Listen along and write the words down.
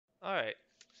Alright,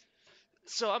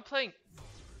 so I'm playing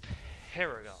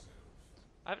Paragon.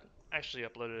 I haven't actually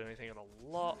uploaded anything in a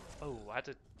lot. Oh, I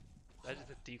did the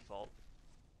default.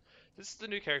 This is the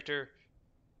new character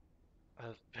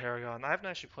of Paragon. I haven't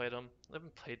actually played him. I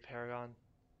haven't played Paragon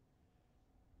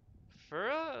for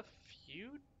a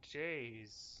few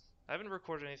days. I haven't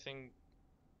recorded anything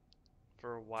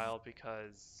for a while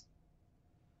because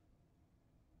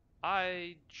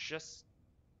I just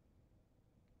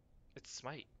it's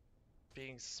Smite,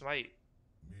 being Smite,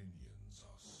 Minions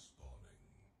are spawning.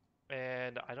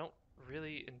 and I don't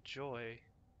really enjoy.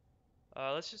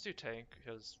 Let's just do tank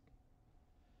because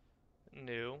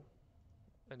new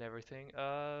and everything.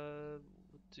 We'll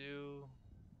do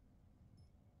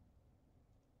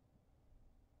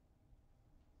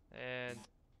and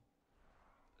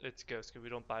it's ghost because we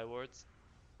don't buy wards.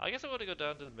 I guess I want to go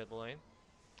down to the mid lane,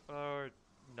 or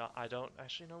not. I don't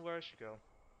actually know where I should go.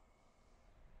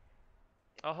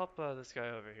 I'll help this guy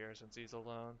over here since he's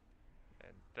alone,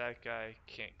 and that guy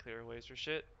can't clear ways for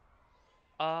shit.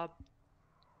 Uh,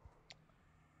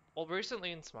 well,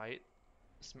 recently in Smite,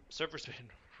 server's been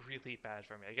really bad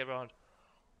for me. I get around.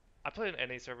 I play in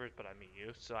NA servers, but I'm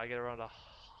EU, so I get around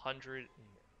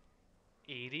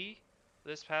 180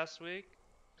 this past week.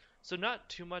 So not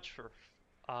too much for.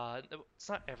 It's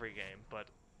not every game, but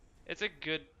it's a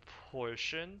good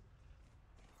portion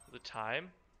of the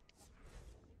time.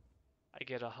 I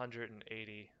get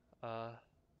 180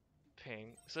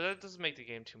 ping, so that doesn't make the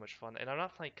game too much fun. And I'm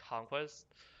not playing Conquest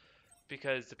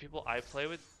because the people I play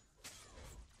with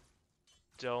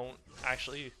don't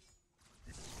actually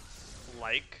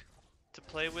like to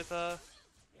play with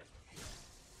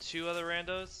two other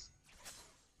randos.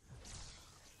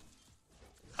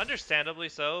 Understandably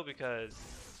so, because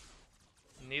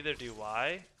neither do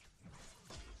I.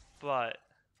 But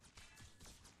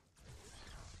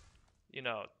you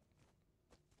know,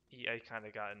 I kind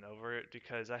of gotten over it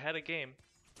because I had a game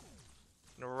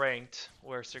in ranked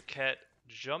where Cirquet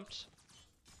jumped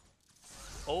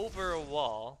over a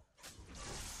wall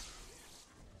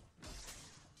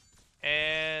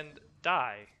and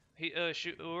die.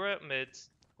 We're at mids.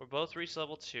 We're both reached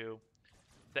level 2.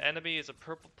 The enemy is a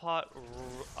purple pot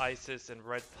Isis and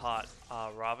red pot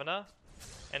Ravana,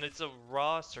 and it's a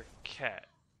raw Cirquet.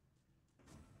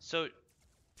 So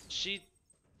she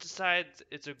decides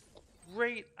it's a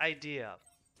great idea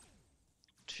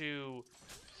to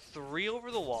 3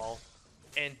 over the wall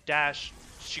and dash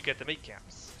to get the mid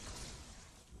camps.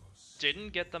 Didn't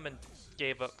get them and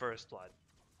gave up first blood.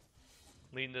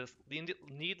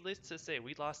 Needless to say,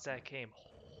 we lost that game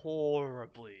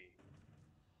horribly.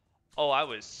 Oh, I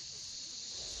was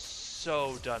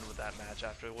so done with that match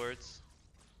afterwards.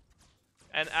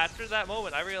 And after that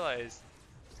moment, I realized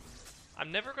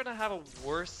I'm never going to have a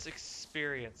worse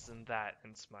experience than that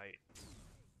in Smite.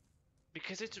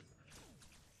 Because it's...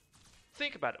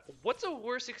 Think about it. What's a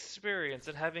worse experience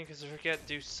than having Kazuka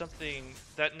do something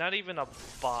that not even a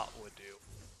bot would do?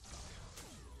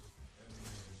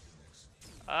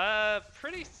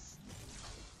 Pretty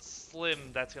slim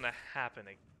that's gonna happen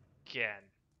again.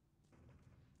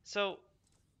 So,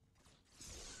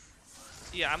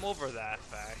 yeah, I'm over that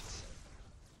fact.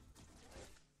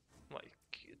 Like,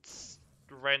 it's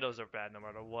randos are bad no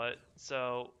matter what.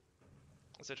 So,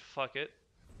 I said fuck it.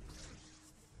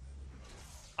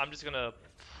 I'm just gonna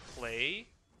play.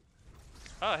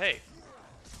 Oh, hey.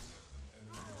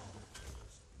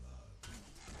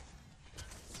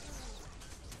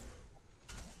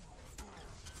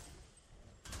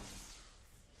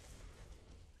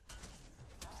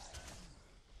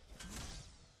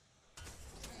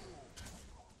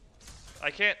 I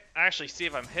can't actually see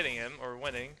if I'm hitting him or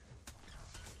winning.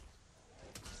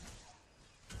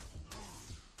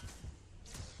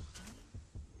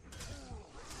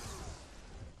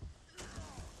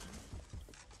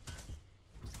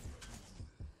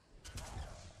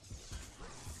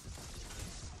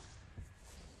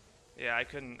 Yeah, I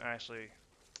couldn't actually.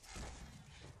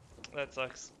 That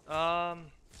sucks.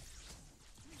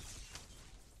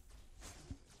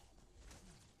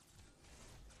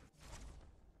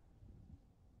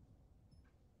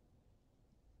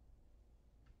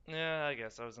 Yeah, I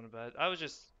guess I was in a bad. I was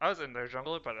in their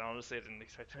jungler, but honestly, I didn't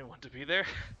expect anyone to be there.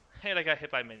 And I got hit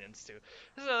by minions too.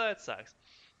 So that sucks.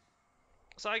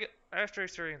 So after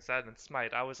experiencing that in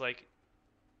Smite, I was like,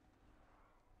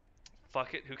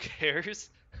 fuck it, who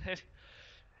cares?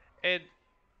 And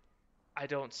I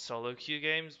don't solo queue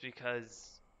games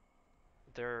because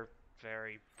they're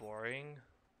very boring.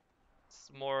 It's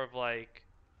more of like,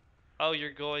 oh,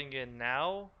 you're going in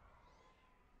now?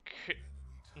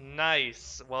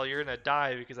 Nice. Well, you're gonna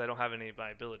die because I don't have any of my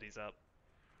abilities up.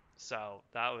 So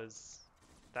that was.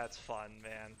 That's fun,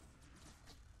 man.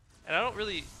 And I don't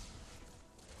really...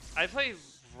 I play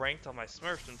ranked on my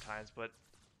Smurf sometimes, but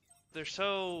they're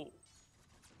so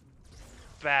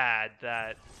bad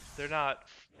that they're not...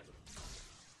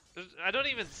 I don't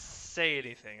even say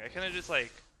anything. I kind of just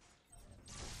like...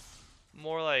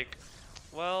 More like,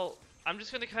 well, I'm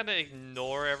just gonna kind of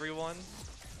ignore everyone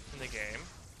in the game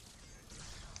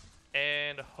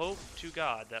and hope to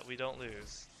God that we don't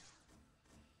lose.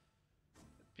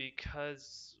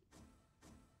 Because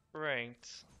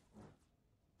ranked,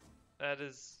 that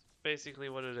is basically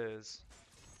what it is.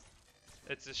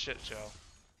 It's a shit show.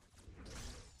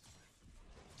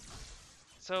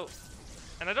 So,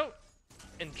 and I don't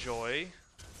enjoy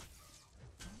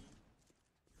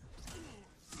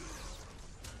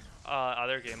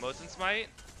other game modes in Smite.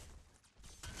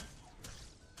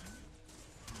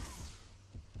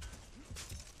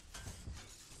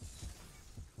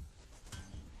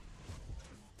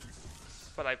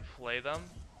 But I play them.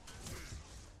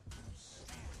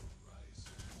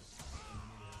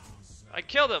 I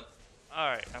killed him!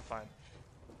 Alright, I'm fine.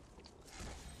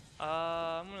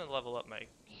 I'm gonna level up my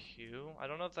Q. I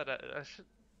don't know if that should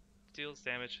deals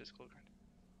damage physical.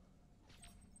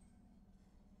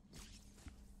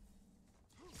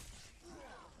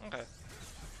 Okay.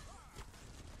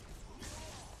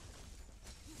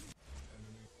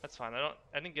 That's fine. I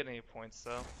didn't get any points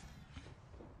though.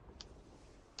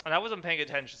 And I wasn't paying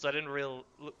attention, so I didn't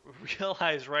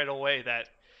realize right away that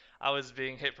I was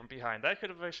being hit from behind. That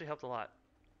could have actually helped a lot.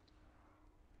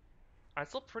 I'm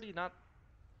still pretty not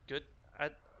good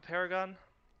at Paragon,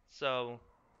 so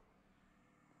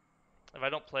if I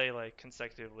don't play like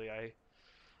consecutively, I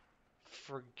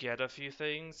forget a few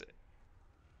things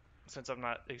since I'm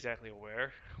not exactly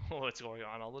aware what's going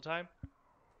on all the time.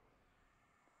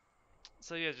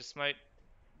 So yeah, just might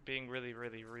being really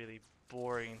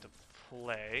boring to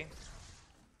play.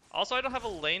 Also, I don't have a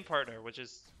lane partner, which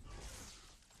is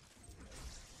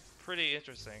pretty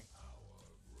interesting.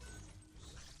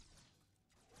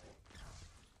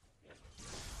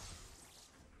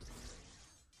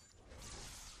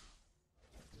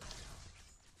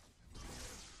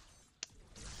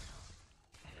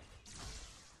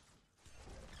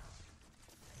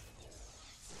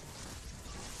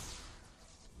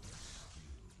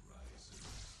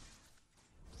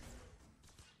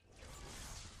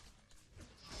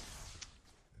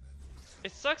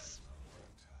 It sucks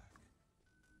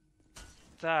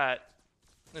that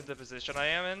in the position I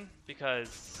am in,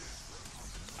 because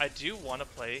I do want to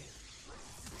play,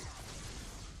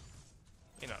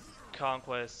 you know,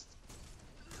 Conquest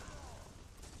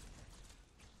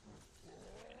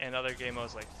and other game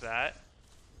modes like that.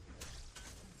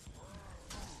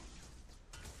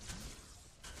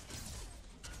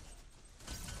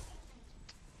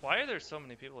 Why are there so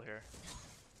many people here?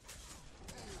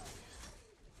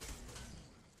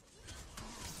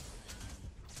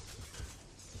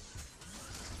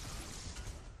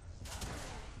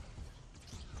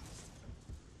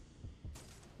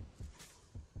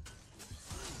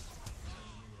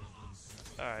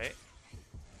 Alright.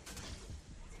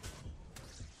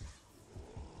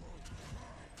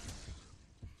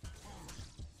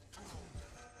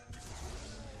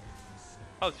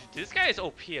 Oh, dude, this guy is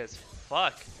OP as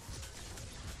fuck.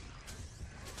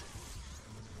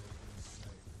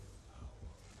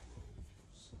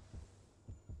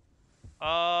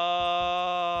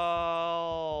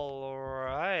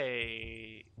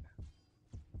 Alright.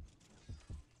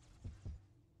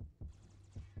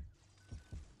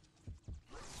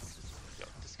 Yo,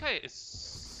 this guy is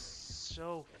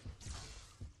so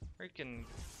freaking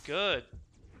good.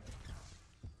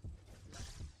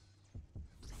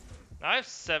 I have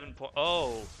 7 points.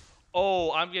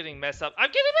 Oh, I'm getting messed up. I'm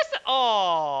getting messed up.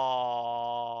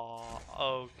 Oh,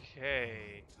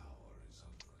 okay.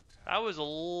 That was a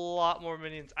lot more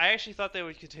minions. I actually thought they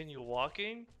would continue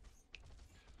walking.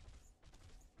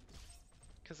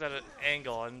 Because at an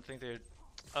angle, I didn't think they would.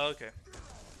 Oh, okay.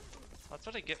 That's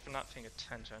what I get for not paying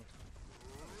attention.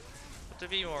 But to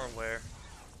be more aware.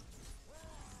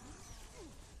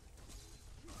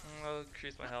 I'll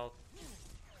increase my health.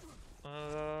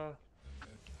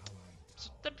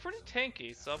 They're pretty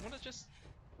tanky, so I'm gonna just...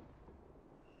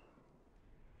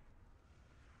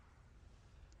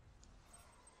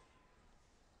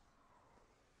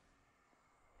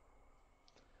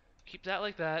 keep that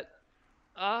like that.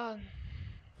 Has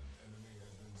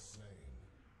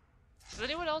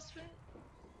anyone else been...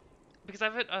 because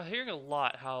I've been hearing a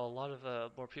lot how a lot of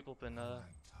more people have been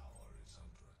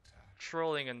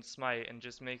trolling and Smite and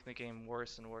just making the game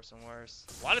worse and worse and worse.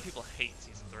 A lot of people hate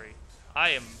Season 3.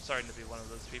 I am starting to be one of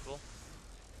those people.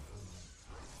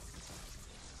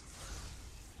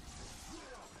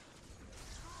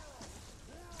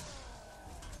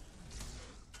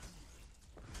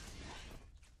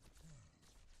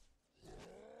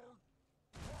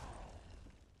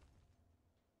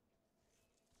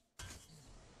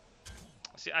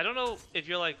 See, I don't know if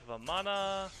you're like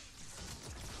Vamana.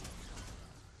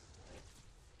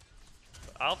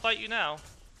 I'll fight you now.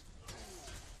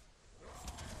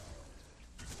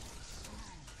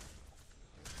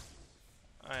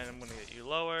 Alright, I'm gonna get you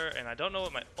lower, and I don't know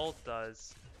what my ult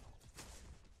does.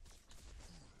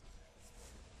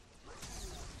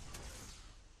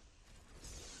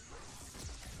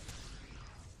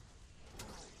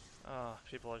 Oh,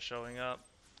 people are showing up,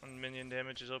 and minion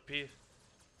damage is OP.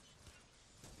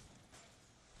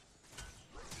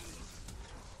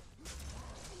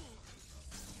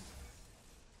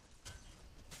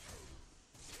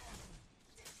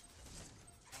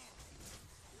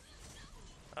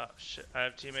 Oh shit, I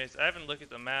have teammates. I haven't looked at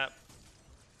the map.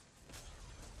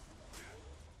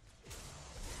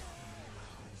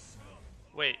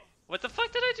 Wait, what the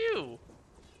fuck did I do?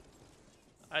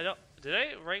 Did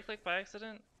I right click by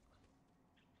accident?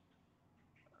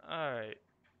 Alright.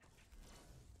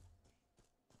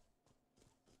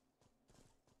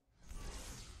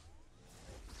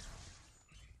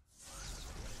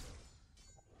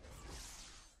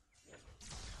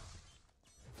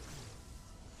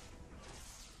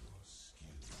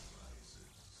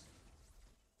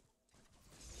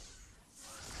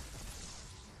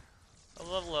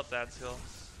 I'll level up that skill.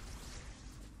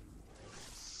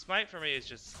 Smite for me has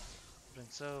just been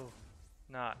so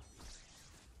not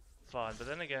fun, but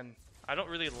then again, I don't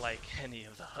really like any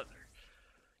of the other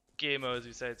game modes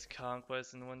besides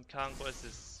Conquest, and when Conquest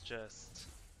is just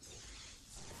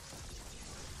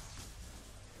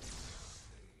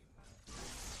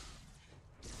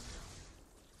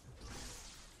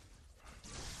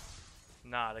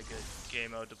not a good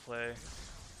game mode to play.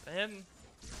 And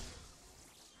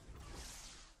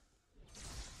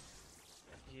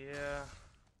yeah,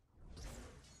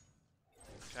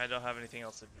 I don't have anything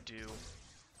else to do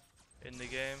in the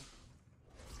game.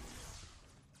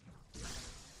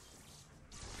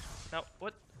 Now,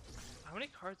 what? How many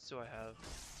cards do I have?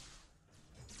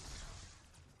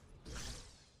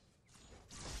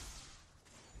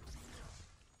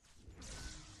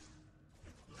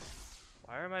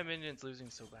 Why are my minions losing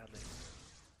so badly?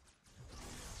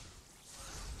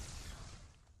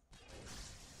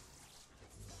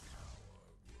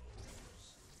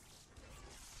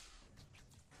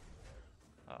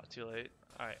 Oh, too late.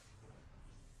 Alright.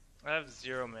 I have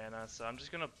 0 mana, so I'm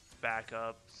just gonna back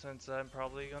up since I'm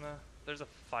probably gonna... There's a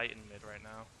fight in mid right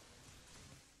now.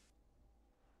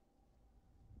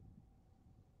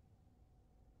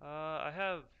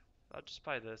 I'll just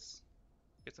buy this.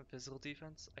 Get some physical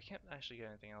defense. I can't actually get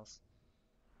anything else.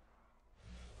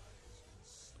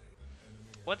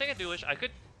 One thing I do wish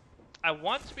I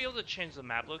want to be able to change the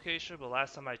map location, but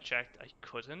last time I checked, I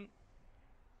couldn't.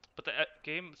 But the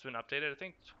game's been updated, I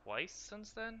think, twice since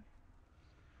then.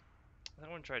 I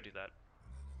want to try to do that.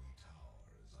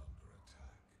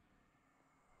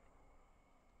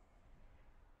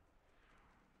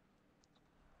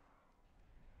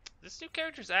 This new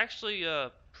character is actually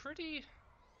pretty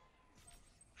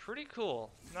cool.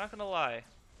 Not gonna lie.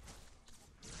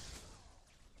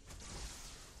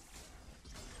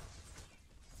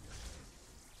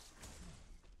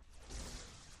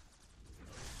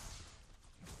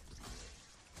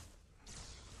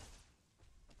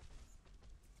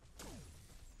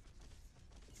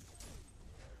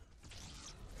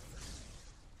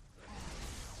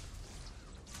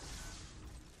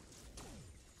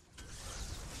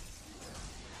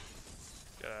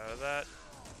 Get out of that.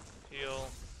 Heal.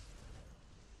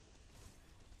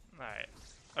 Alright.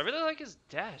 I really like his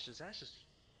dash. His dash is...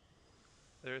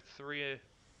 There are 3...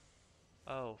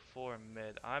 Oh, 4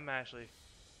 mid. I'm actually...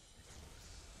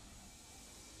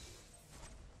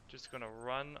 just gonna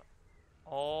run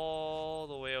all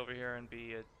the way over here and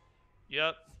be it.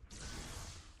 Yep.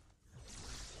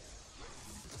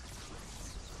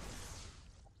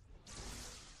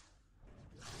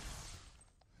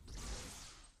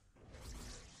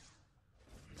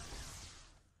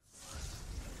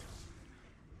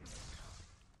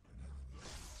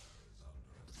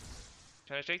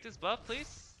 Can I take this buff,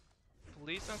 please?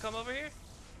 Please don't come over here.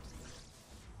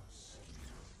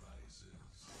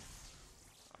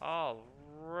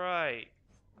 Alright.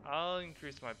 I'll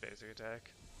increase my basic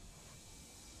attack.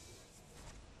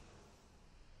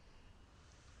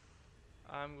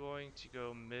 I'm going to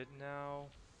go mid now.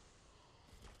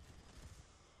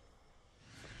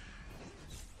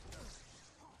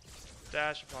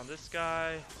 Dash upon this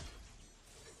guy.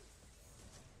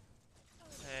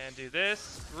 And do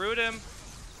this. Root him.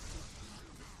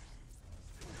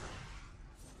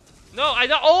 No, I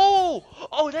don't. Oh!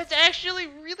 Oh, that's actually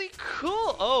really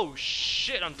cool. Oh,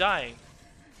 shit, I'm dying.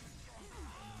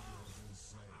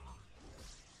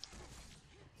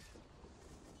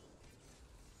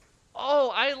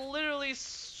 I literally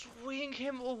swing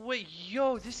him away.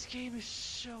 Yo, this game is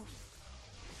so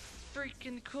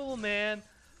freaking cool, man.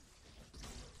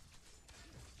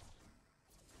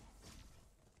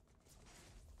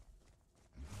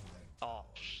 Oh,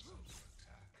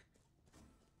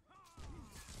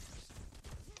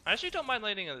 I actually don't mind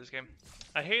laning in this game.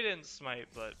 I hate it in Smite,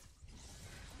 but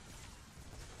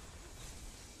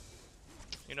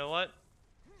you know what?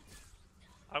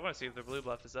 I want to see if the blue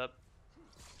buff is up.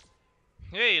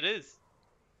 Hey, it is.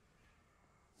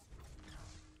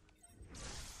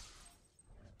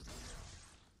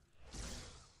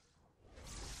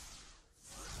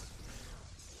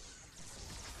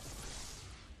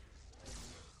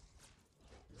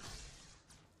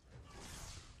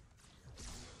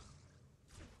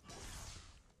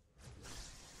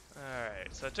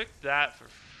 Alright, so I took that for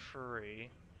free.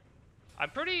 I'm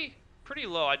pretty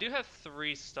low. I do have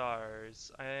 3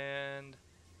 stars, and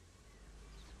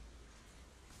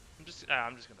I'm just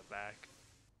gonna back.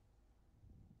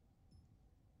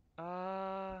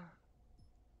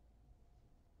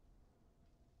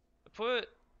 Put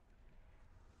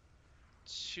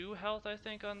 2 health, I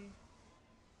think, on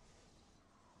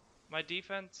my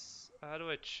defense. How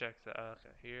do I check that?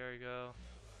 Okay, here we go.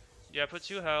 Yeah, put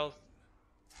 2 health.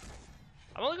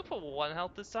 I'm only gonna put 1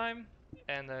 health this time,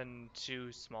 and then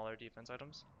 2 smaller defense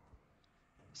items,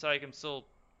 so I can still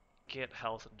get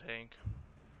health and tank.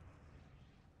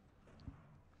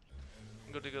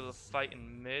 I'm going to go to the fight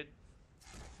in mid.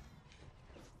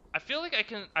 I feel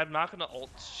like I'm not gonna ult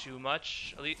too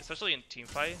much, at least, especially in team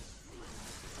fight.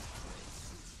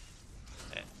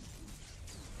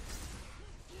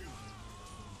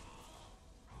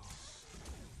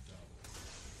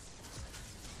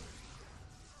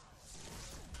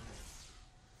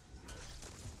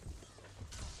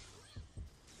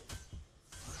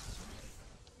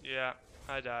 Yeah,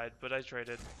 I died, but I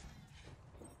traded.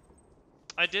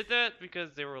 I did that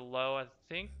because they were low. I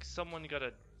think someone got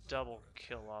a double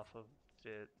kill off of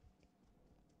it.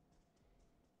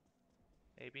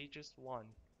 Maybe just 1.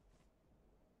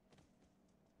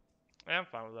 Yeah, I'm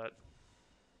fine with that.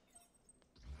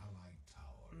 Allied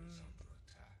tower is under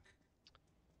attack.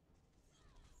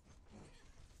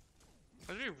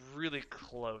 Let's be really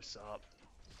close up.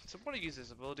 Someone use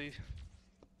this ability.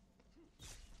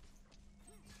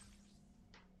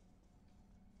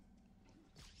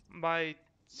 My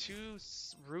 2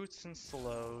 roots and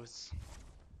slows.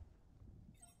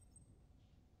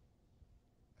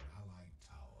 Allied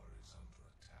tower is under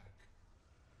attack.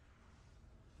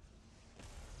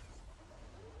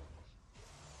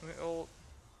 Let me ult.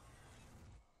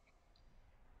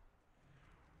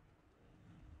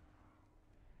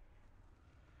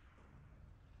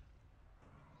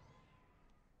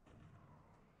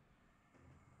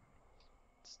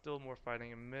 Still more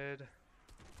fighting in mid.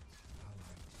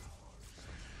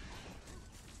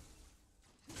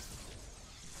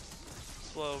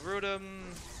 Slow root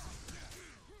him.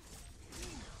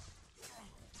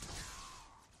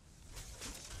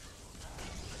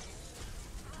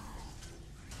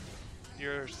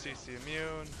 You're CC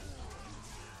immune.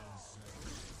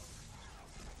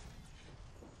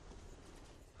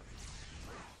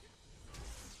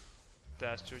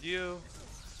 Dash to you.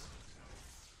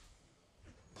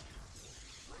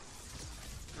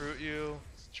 Root you.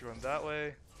 Let's run that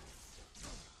way.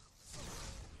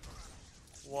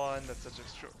 1, that's such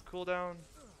a short cooldown.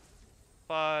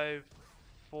 5,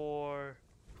 4.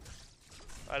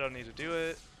 I don't need to do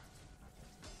it.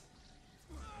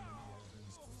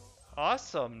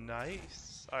 Awesome,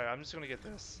 nice. Alright, I'm just gonna get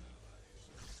this.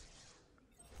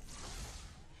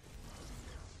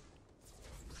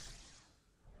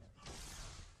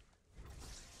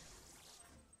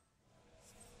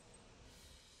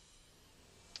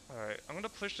 Alright, I'm gonna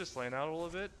push this lane out a little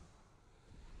bit.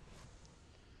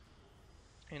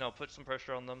 You know, put some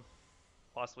pressure on them.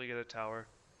 Possibly get a tower.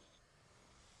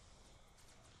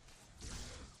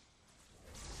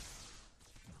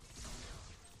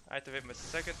 Activate my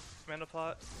second mana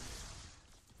pot.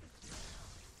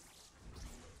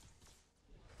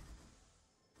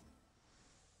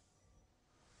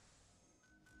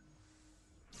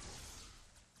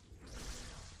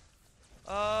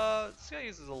 This guy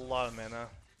uses a lot of mana.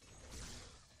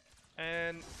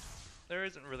 And there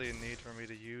isn't really a need for me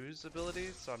to use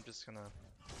abilities, so I'm just gonna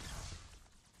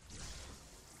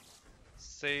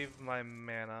save my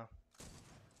mana.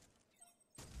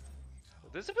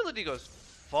 This ability goes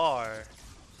far.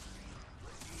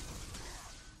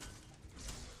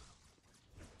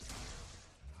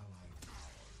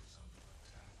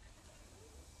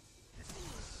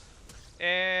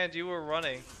 And you were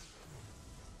running.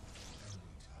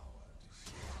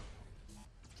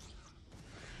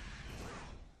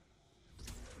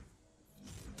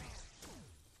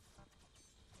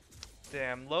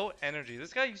 Damn, low energy.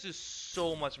 This guy uses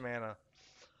so much mana.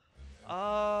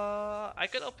 I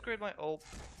could upgrade my ult,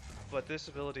 but this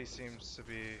ability seems to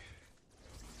be...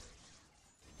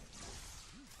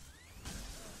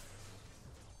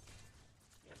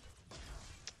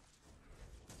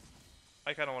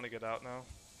 I kinda wanna get out now.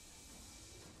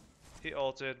 He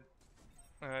ulted,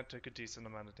 and I took a decent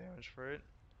amount of damage for it.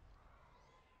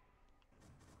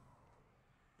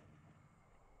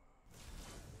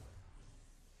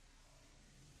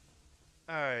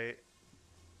 Alright.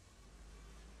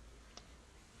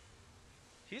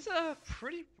 He's a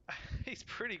pretty... he's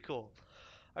pretty cool.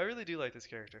 I really do like this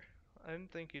character. I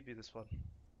didn't think he'd be this fun.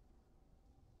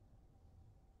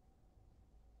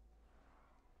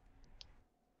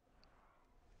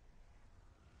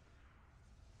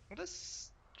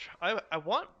 I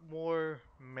want more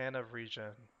mana regen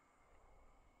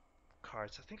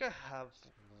cards. I think I have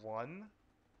one.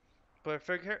 But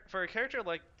for a character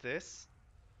like this,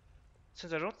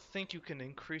 since I don't think you can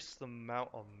increase the amount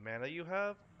of mana you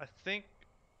have, I think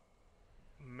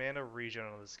mana regen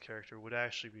on this character would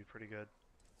actually be pretty good.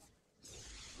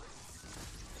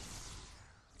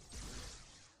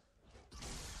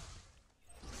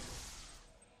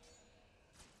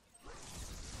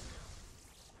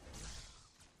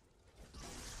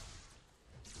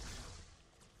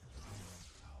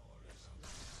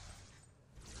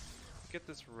 Get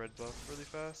this red buff really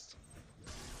fast.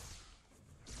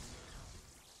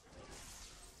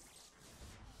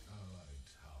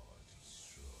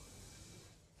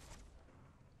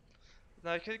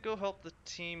 Now I could go help the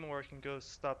team, or I can go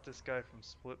stop this guy from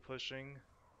split pushing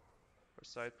or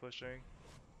side pushing.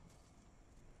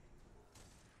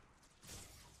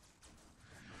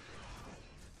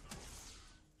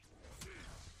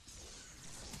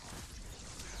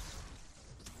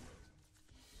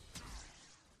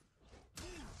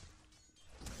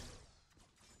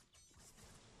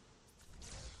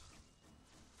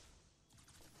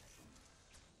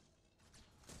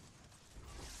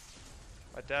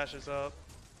 My dash is up.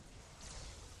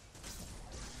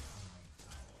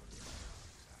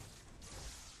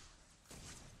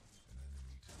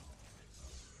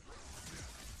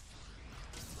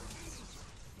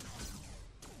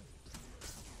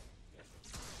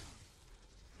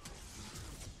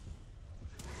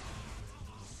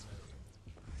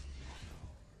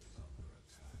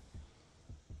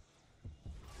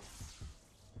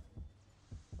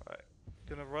 Alright,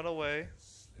 gonna run away.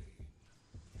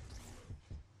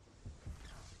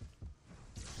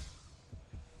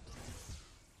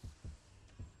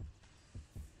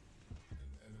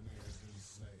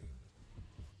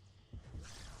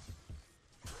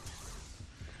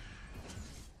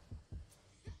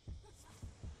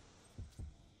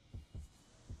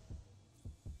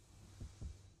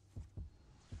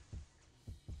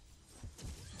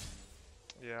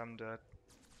 Yeah, I'm dead.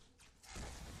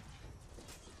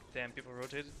 Damn, people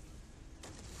rotated.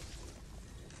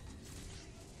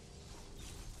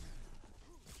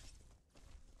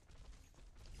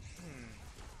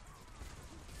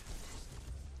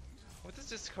 What does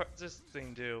this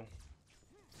thing do?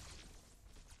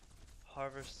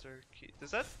 Harvester key.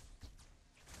 Does that?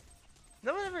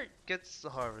 No one ever gets the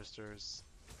harvesters.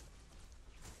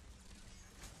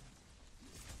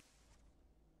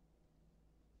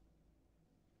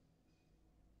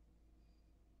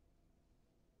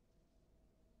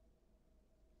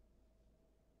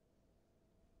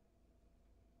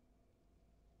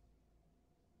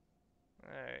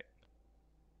 Alright.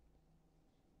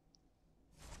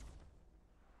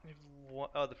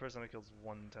 Oh, the person I killed is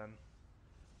 110.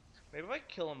 Maybe if I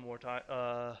kill him more time,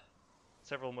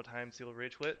 several more times, he'll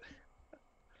rage quit.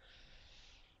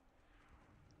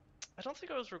 I don't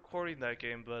think I was recording that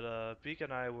game, but Beak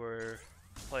and I were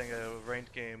playing a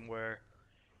ranked game where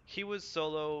he was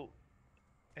solo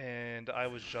and I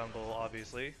was jungle,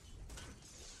 obviously.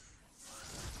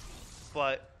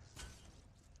 But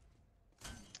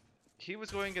he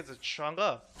was going against a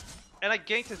Chang'e, and I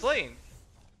ganked his lane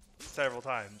several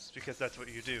times because that's what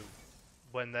you do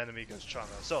when the enemy goes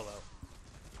Chang'e solo.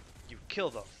 You kill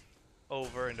them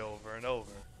over and over and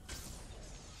over.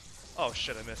 Oh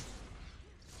shit, I missed.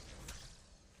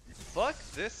 Fuck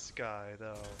this guy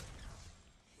though.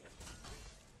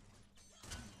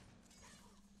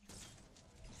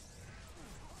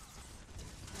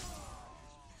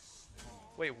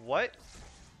 Wait, what?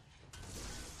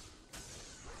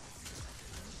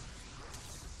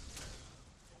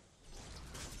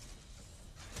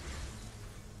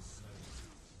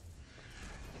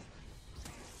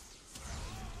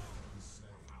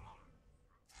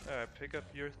 Alright, pick up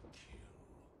your...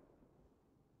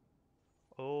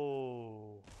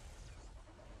 Oh.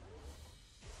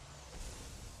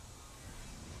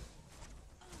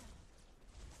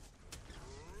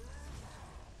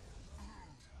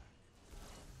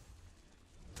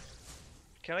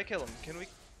 Can I kill him? Can we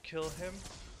kill him?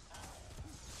 I'm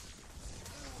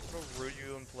gonna root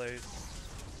you in place.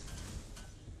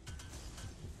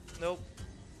 Nope.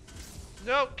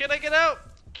 No! Can I get out?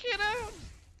 Get out!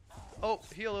 Oh,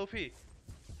 heal OP.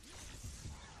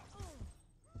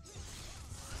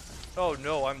 Oh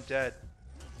no, I'm dead.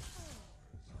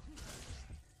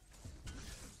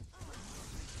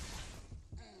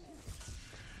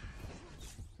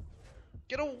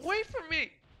 Get away from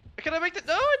me! Can I make the—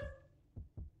 no!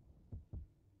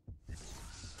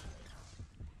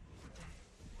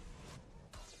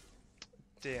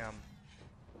 Damn.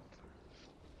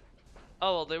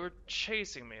 Oh well, they were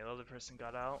chasing me. The other person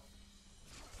got out.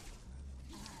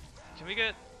 Can we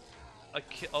get a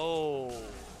kill? Oh,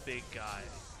 big guy.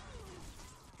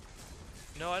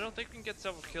 No, I don't think we can get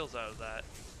several kills out of that.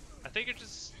 I think you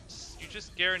just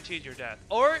guaranteed your death.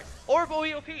 Or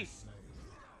OEOP.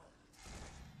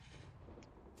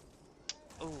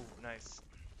 Oh, nice.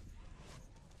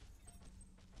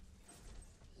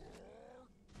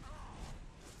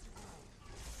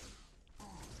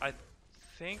 I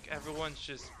think everyone's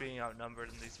just being outnumbered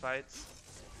in these fights.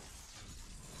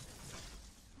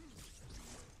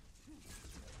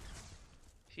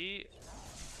 He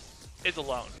is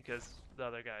alone because the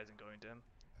other guy isn't going to him. An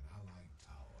allied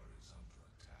tower is under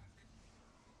attack.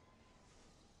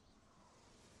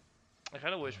 I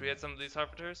kind of wish we had some of these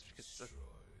Harpenters because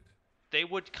they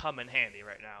would come in handy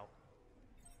right now.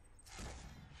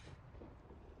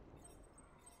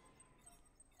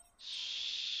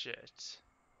 Shit.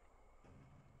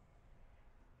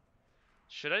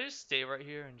 Should I just stay right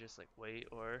here and just like wait,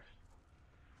 or?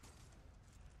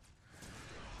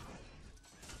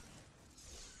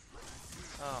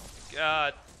 Oh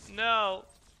god, no!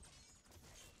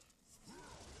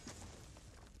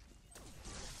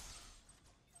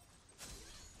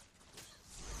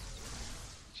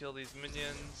 Kill these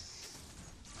minions.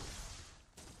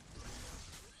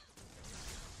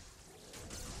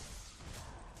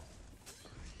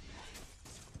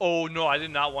 Oh no, I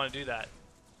did not want to do that.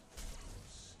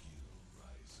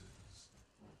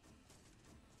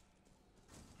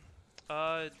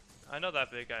 I know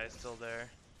that big guy is still there.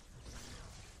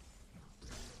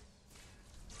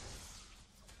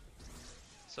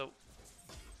 So,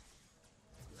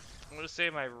 I'm gonna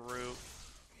save my root.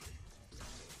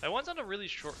 That one's on a really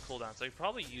short cooldown, so I could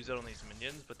probably use it on these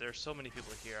minions, but there's so many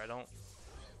people here, I don't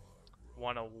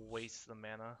want to waste the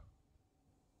mana.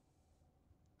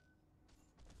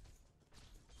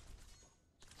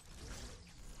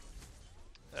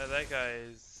 That guy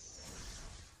is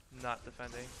not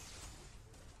defending.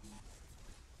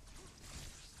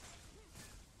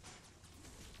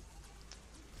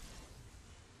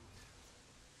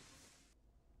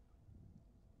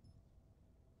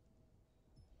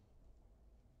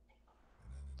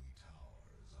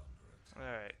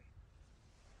 Alright.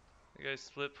 You guys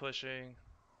split pushing.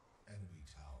 Enemy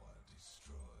tower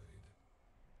destroyed.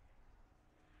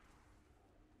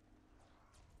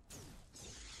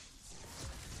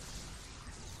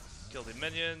 Kill the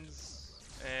minions.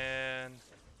 And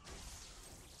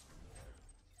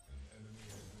An enemy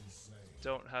has been slain.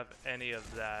 don't have any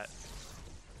of that.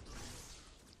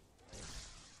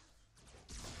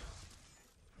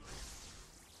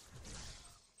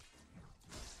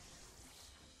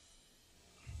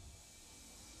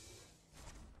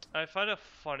 I find it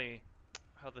funny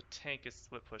how the tank is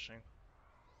split pushing.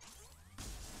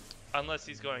 Unless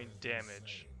he's going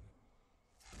damage.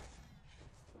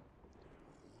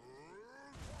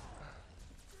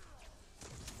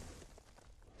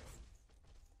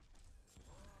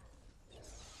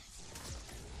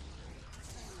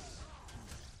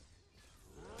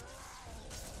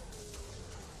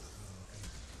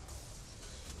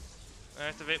 I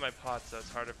activate my pot so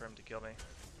it's harder for him to kill me.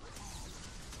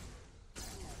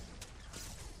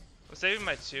 I'm saving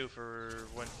my 2 for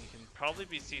when he can probably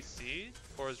be CC'd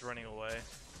or is running away.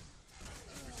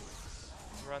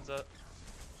 Runs up.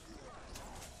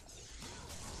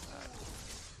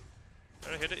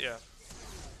 Did I hit it? Yeah.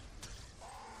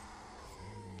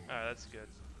 Alright, that's good.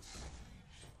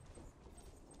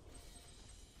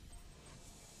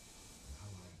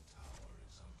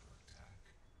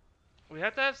 We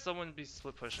have to have someone be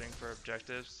split pushing for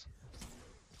objectives.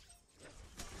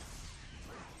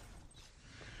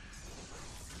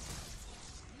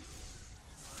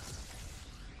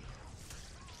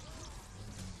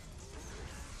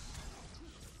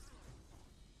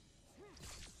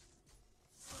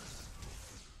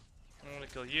 I'm gonna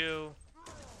kill you.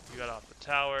 You got off the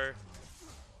tower.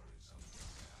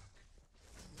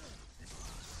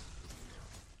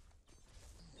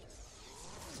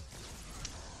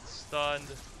 Stunned.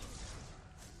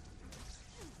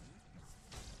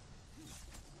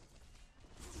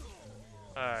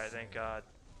 Alright, thank God.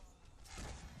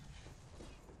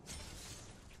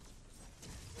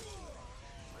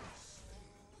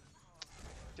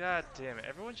 God damn it,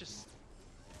 everyone just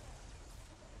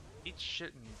eat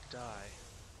shit and die.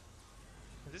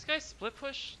 Is this guy split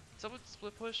push? Someone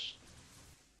split push?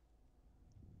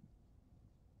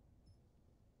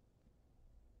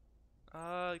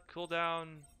 Cooldown,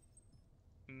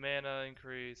 mana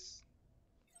increase.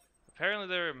 Apparently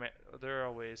there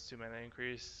are ways to mana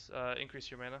increase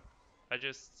your mana. I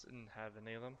just didn't have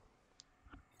any of them.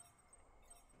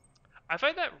 I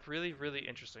find that really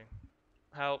interesting.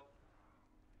 How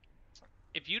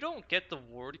if you don't get the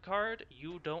ward card,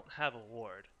 you don't have a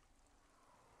ward.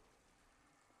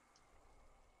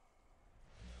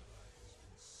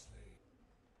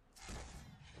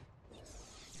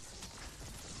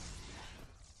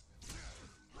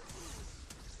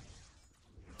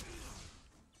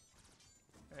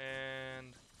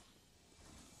 And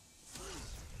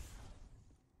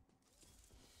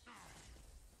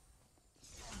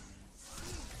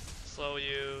slow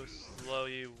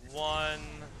you one.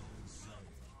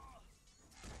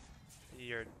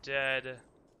 You're dead.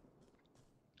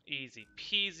 Easy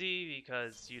peasy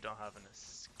because you don't have an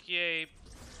escape.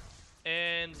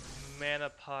 And mana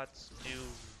pots do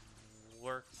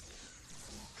work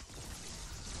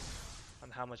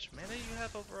on how much mana you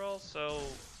have overall, so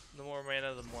the more mana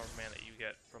you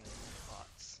get from the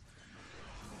pots.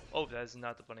 Oh, that is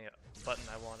not the button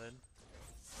I wanted.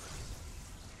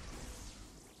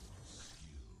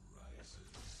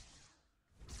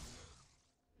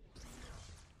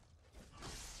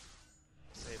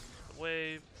 Save for the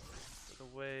wave. For the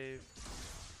wave.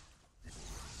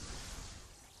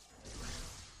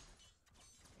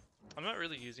 I'm not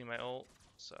really using my ult,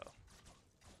 so.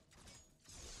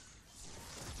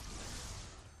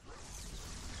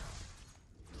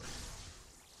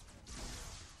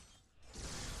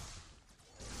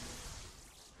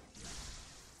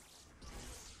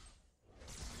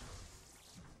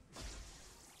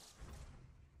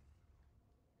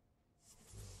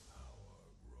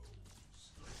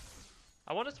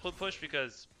 I want to split push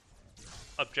because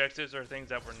objectives are things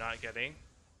that we're not getting.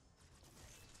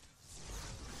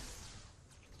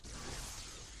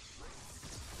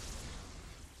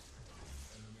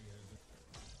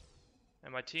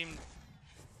 And my team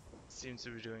seems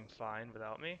to be doing fine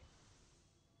without me.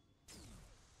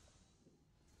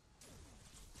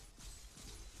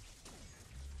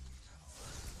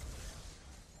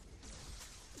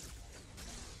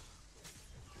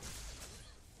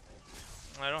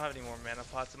 I don't have any more mana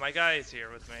pots, and my guy is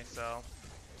here with me, so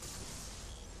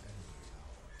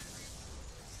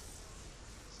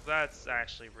that's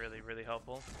actually really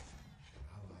helpful.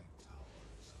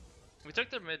 We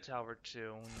took their mid tower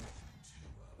too.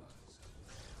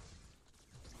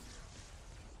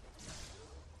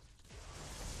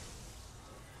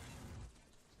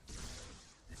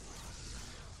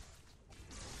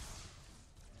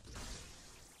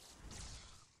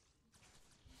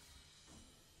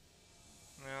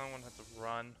 Yeah, I'm gonna have to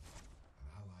run.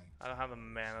 I don't have the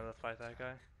mana to fight that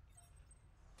guy.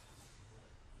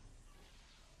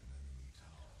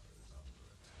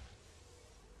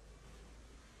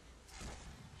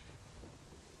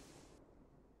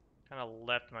 Kinda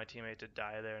left my teammate to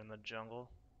die there in the jungle.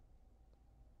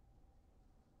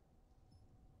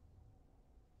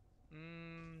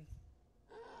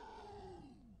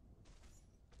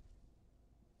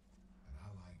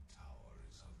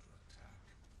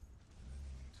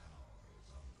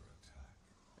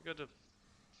 I go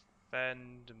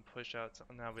defend and push out.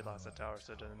 Now we lost the tower,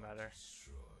 so it doesn't matter.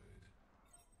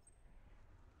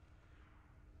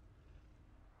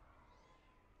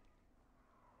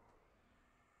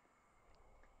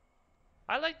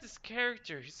 I like this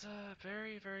character. He's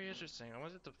very interesting. I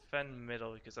want to defend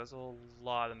middle because that's a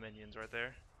lot of minions right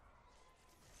there.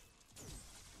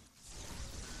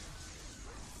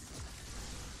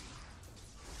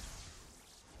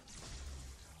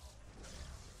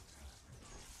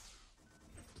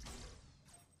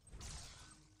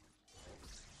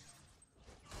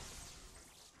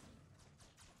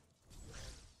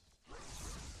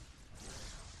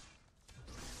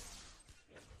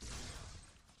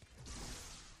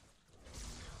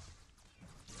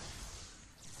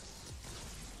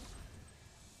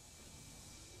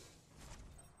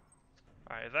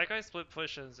 Alright, if that guy split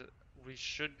pushes, we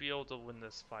should be able to win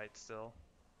this fight still.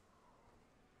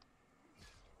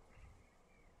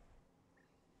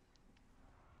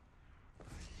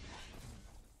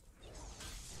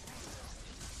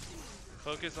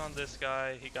 Focus on this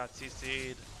guy, he got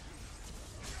CC'd.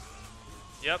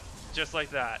 Yep, just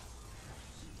like that.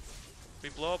 We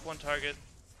blow up one target.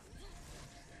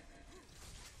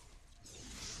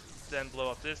 then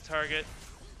blow up this target.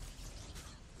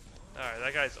 Alright,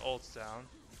 that guy's ult's down.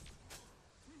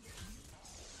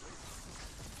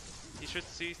 He should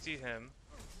CC him.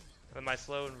 Then my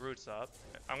slow and roots up.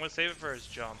 I'm gonna save it for his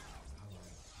jump.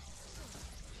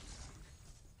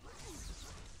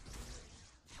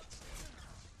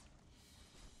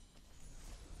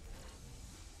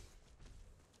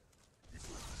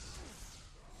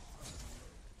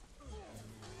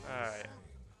 Alright.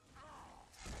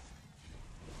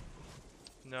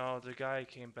 No, the guy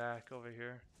came back over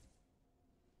here.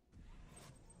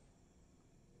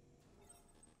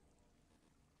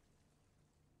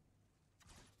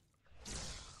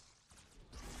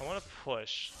 I want to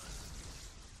push.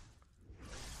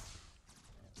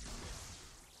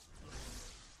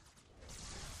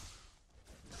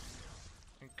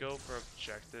 And go for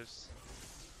objectives.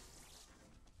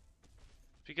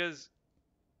 Because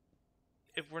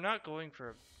if we're not going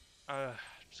for I'm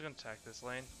just gonna attack this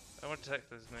lane. I want to attack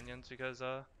those minions because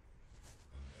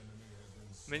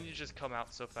minions just come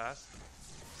out so fast.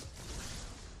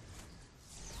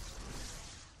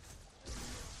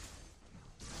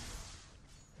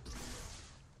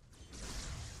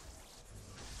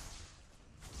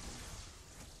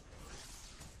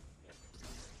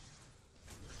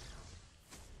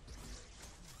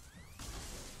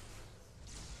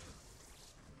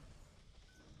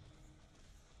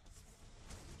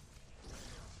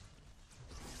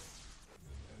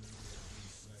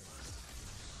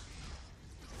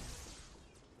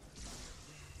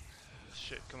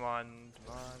 Shit, come on,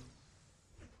 come on.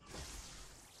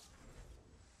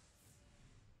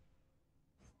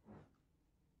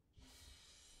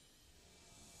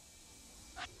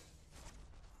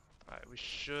 Alright, we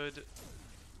should...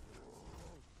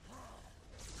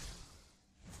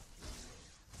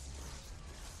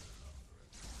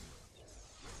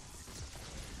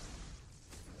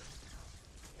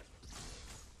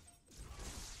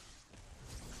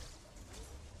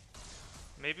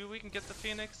 Maybe we can get the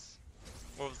Phoenix?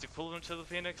 What was the equivalent to the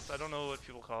Phoenix? I don't know what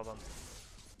people call them.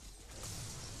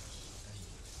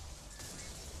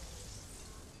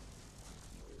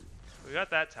 We got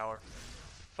that tower.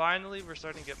 Finally, we're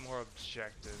starting to get more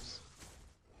objectives.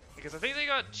 Because I think they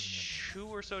got 2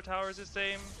 or so towers this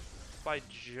game by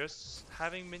just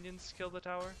having minions kill the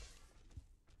tower.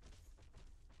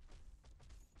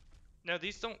 Now,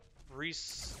 these don't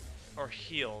res or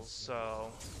heal,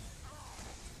 so...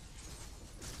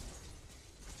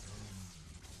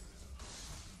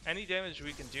 any damage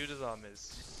we can do to them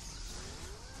is...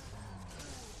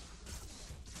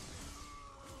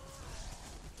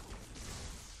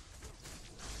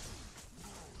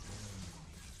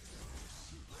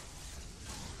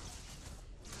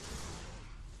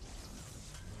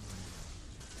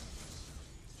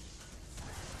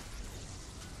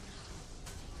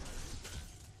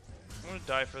 I'm gonna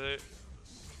die for it.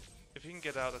 If you can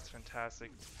get out, that's fantastic.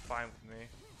 It's fine with me.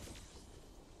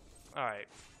 Alright.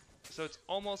 So it's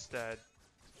almost dead.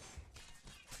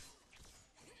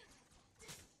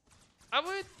 I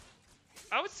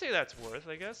would say that's worth,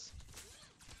 I guess.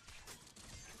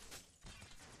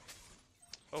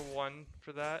 A 1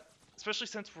 for that. Especially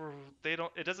since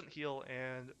it doesn't heal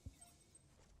and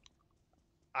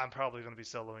I'm probably gonna be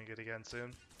soloing it again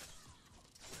soon.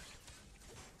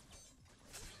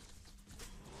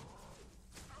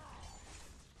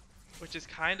 Which is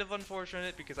kind of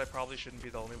unfortunate because I probably shouldn't be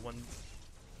the only one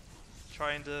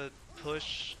trying to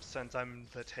push since I'm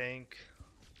the tank.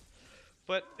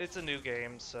 But it's a new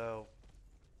game, so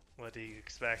what do you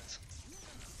expect?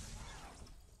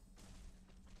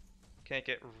 Can't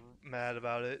get mad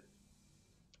about it.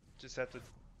 Just have to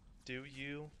do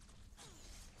you.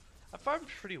 I farmed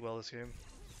pretty well this game,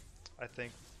 I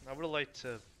think. I would have liked to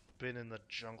have been in the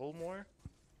jungle more.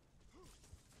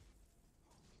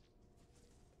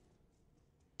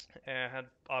 And I had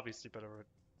obviously better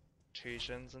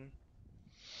rotations and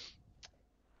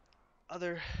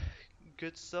other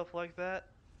good stuff like that.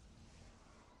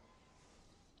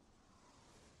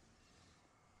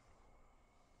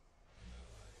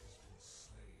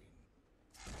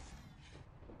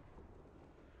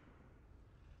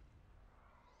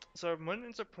 So our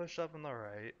minions are pushed up on the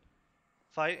right.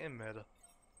 Fight in mid.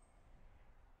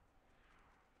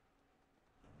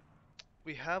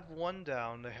 We have 1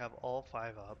 down, they have all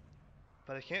 5 up.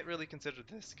 But I can't really consider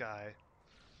this guy.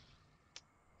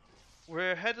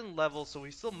 We're ahead in level, so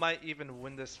we still might even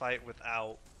win this fight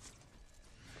without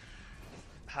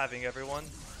having everyone.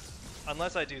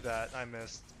 Unless I do that, I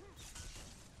missed.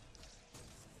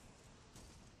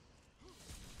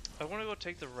 I want to go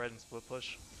take the red and split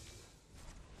push.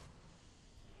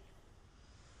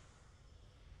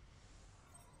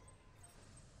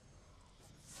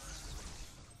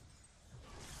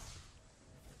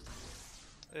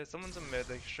 Yeah, someone's in mid,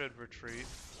 they should retreat.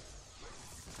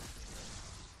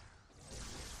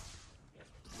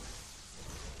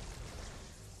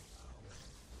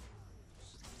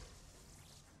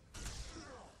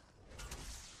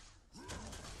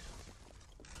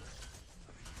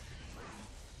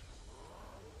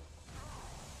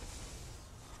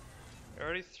 They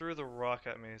already threw the rock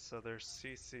at me, so their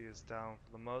CC is down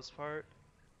for the most part.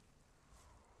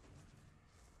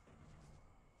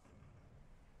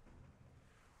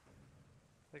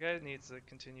 The guy needs to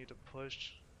continue to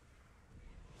push.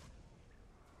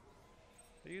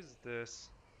 Use this.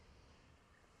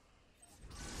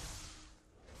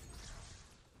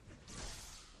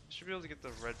 Should be able to get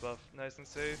the red buff nice and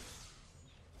safe.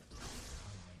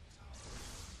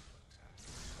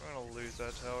 We're gonna lose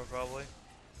that tower probably.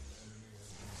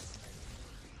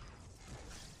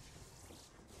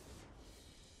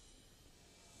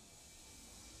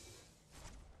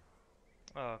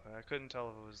 Oh, okay. I couldn't tell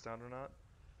if it was down or not.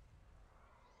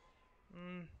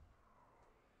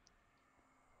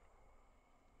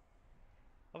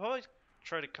 I'll probably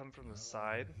try to come from the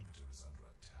side.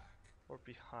 Or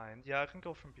behind. Yeah, I can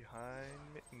go from behind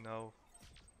me. No.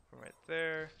 From right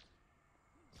there.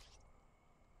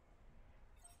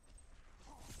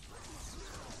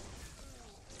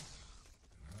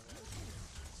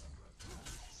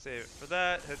 Save it for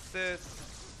that. Hit this.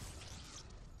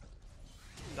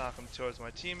 Knock him towards my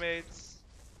teammates.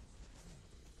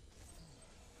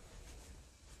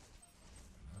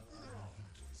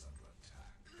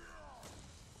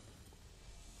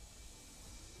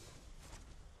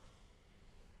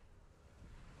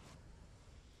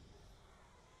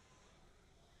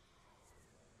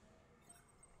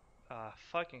 Ah,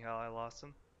 fucking hell, I lost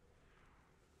him.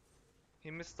 He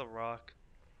missed the rock.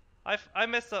 I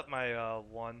messed up my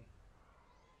one.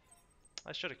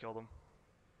 I should have killed him.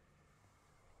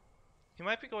 He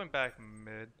might be going back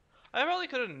mid. I probably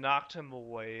could have knocked him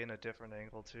away in a different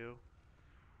angle too.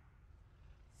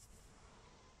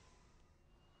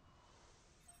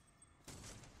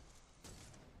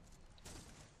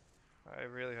 I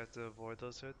really had to avoid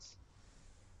those hits.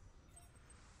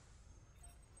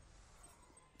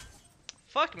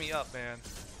 Fuck me up, man.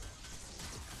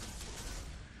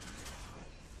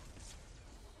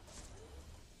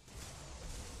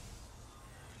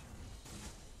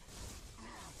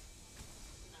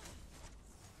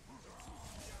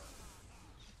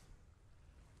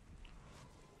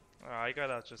 I got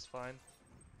out just fine.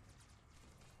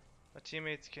 My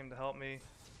teammates came to help me.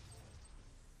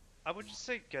 I would just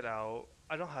say get out.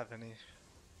 I don't have any.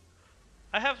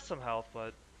 I have some health,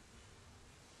 but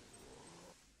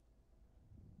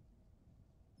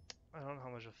I don't know how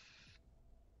much of.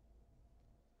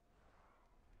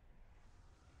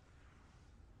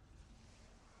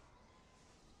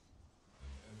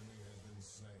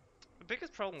 The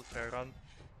biggest problem with Paragon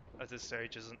at this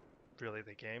stage isn't really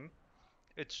the game.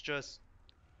 It's just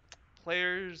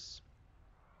players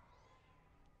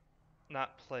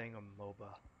not playing a MOBA.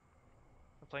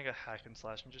 I'm playing a hack and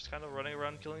slash and just kind of running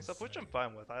around killing stuff, which I'm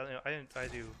fine with. I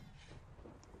do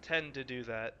tend to do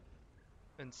that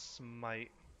in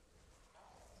Smite.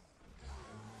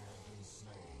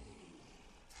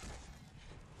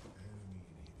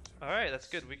 Alright, that's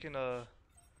good. We can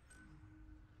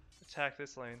attack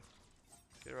this lane.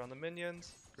 Get around the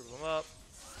minions, group them up,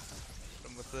 hit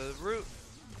them with the root.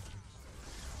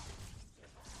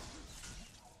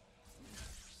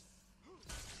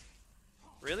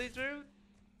 Really, dude?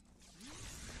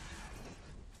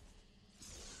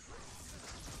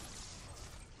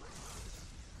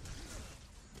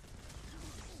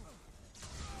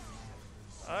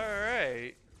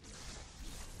 Alright.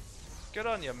 Good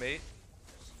on you, mate.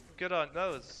 Good on.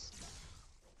 That was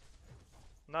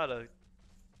not a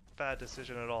bad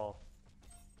decision at all.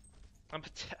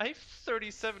 I have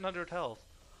 3,700 health.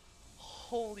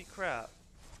 Holy crap.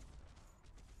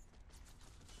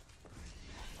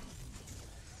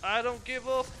 I don't give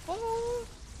a fuck.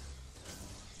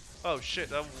 Oh shit,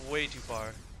 that's way too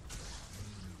far.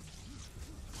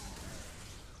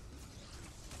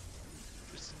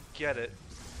 Just get it.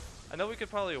 I know we could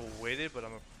probably have waited, but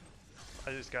I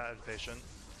just got impatient.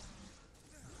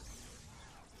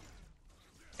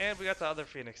 And we got the other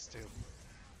Phoenix too.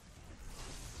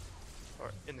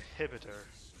 Or inhibitor.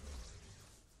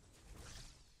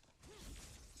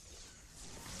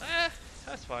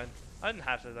 That's fine. I didn't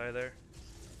have to die there.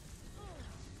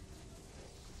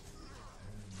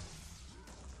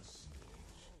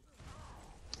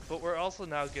 But we're also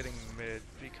now getting mid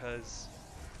because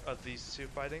of these two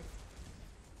fighting.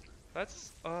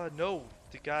 That's, no,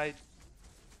 the guy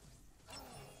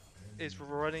is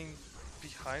running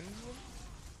behind them.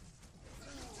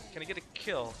 Can he get a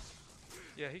kill?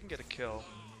 Yeah, he can get a kill.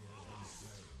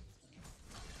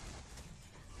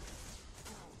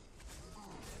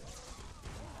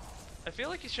 I feel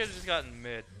like he should have just gotten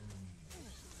mid.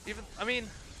 Even, I mean,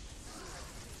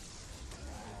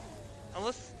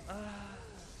 unless,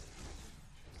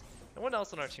 no one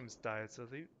else on our team's died, so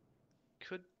they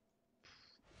could,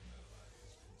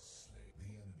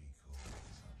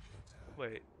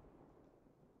 wait.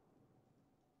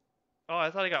 Oh, I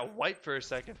thought I got wiped for a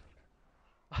second.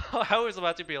 I was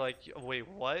about to be like, wait,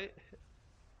 what?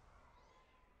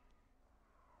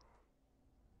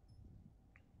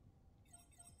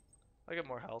 I get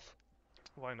more health.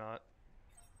 Why not?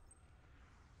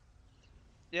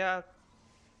 Yeah,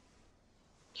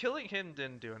 killing him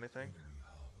didn't do anything. Enemy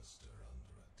harvester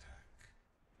under attack.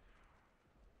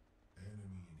 Enemy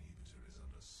inhibitor is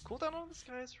under siege. Cooldown on this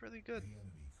guy is really good. The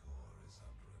enemy core is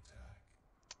under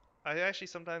attack. I actually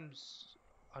sometimes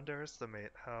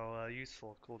underestimate how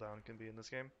useful cooldown can be in this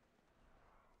game.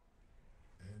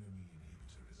 Enemy inhibitor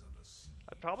is under siege.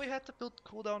 I probably had to build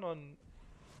cooldown on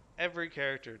every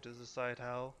character to decide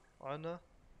how on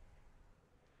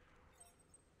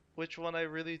which one I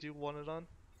really do want it on.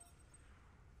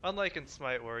 Unlike in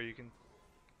Smite where you can,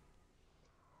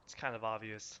 it's kind of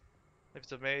obvious. If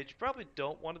it's a mage, you probably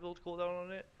don't want to build cooldown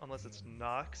on it unless it's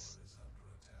Nox. Is under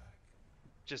attack.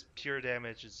 Just pure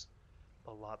damage is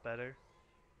a lot better.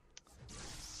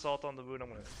 Salt on the boot, I'm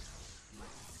gonna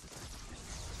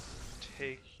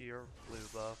take your blue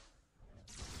buff.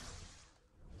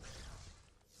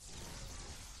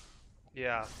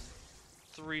 Yeah,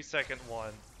 3-second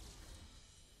one.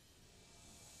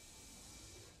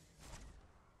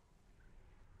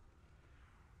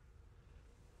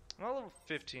 I'm not level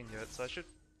 15 yet, so I should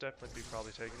definitely be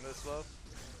probably taking this buff.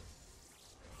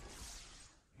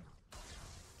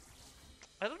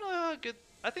 I don't know how good.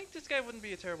 I think this guy wouldn't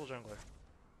be a terrible jungler.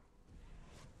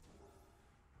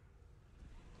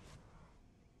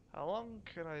 How long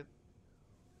can I?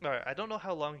 Alright, I don't know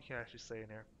how long he can actually stay in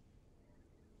here.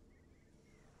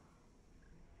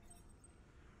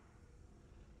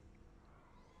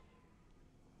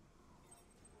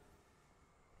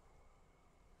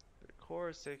 The core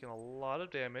is taking a lot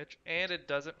of damage, and it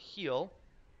doesn't heal.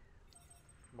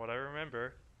 From what I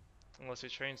remember, unless he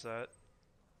changed that.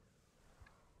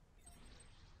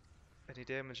 Any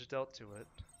damage dealt to it,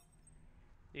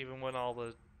 even when all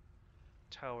the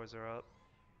towers are up.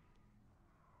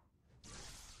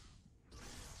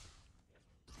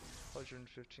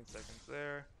 115 seconds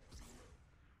there.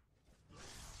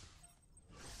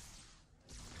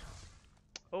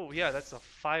 Oh yeah, that's a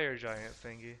fire giant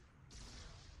thingy.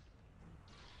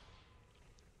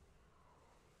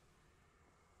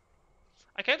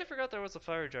 I kind of forgot there was a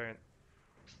fire giant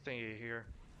thingy here.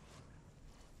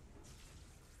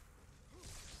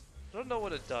 I don't know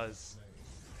what it does.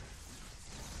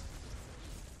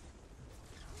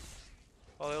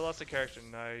 Oh, they lost a character.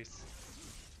 Nice.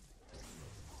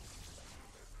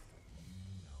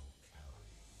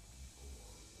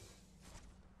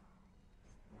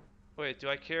 Wait, do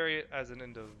I carry it as an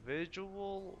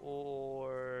individual,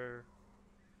 or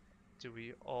do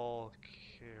we all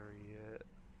carry it?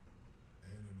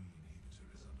 Enemy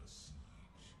inhibitor is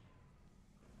under siege.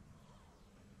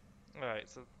 Alright,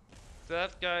 so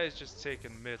that guy is just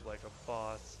taking mid like a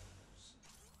boss.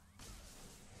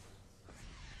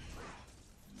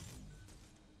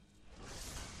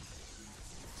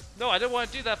 No, I didn't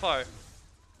want to do that far.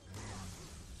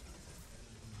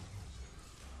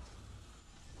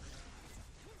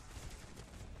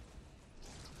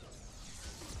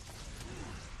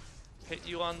 Hit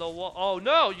you on the wall. Oh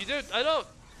no, you did. I don't.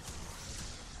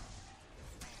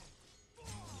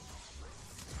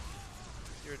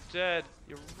 You're dead.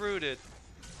 You're rooted.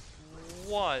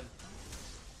 One.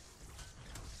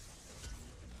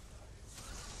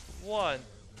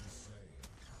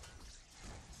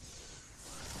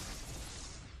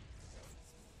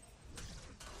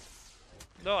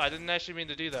 No, I didn't actually mean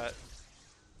to do that.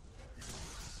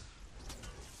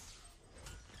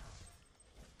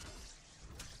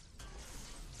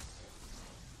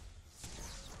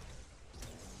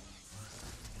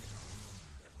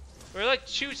 We're like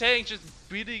two tanks just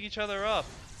beating each other up.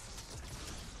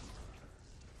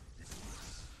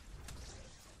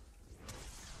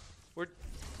 We're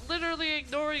literally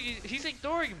ignoring. He's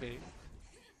ignoring me.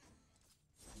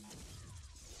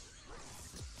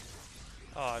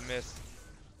 Oh, I missed.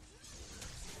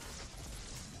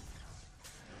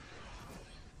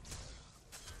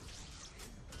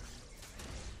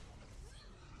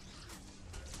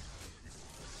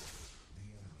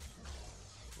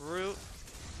 Root.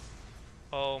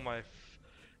 Oh my.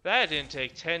 That didn't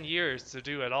take 10 years to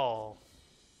do at all.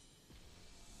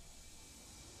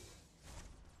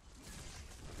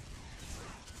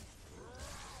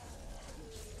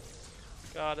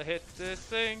 Gotta hit this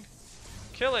thing.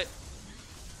 Kill it.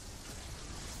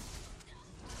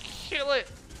 Kill it.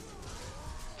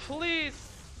 Please.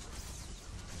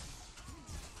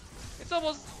 It's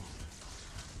almost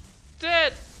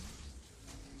dead.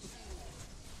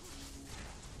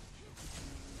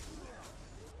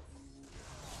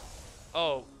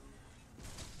 Oh.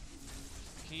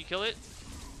 Can you kill it?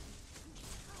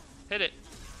 Hit it.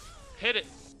 Hit it.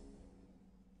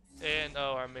 And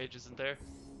oh, our mage isn't there.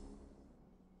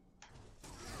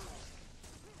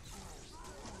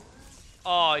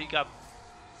 Oh, you got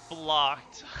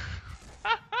blocked.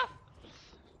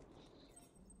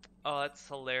 Oh, that's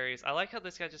hilarious. I like how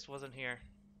this guy just wasn't here.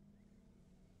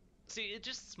 See, it's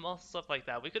just small stuff like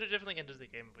that. We could have definitely ended the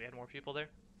game if we had more people there.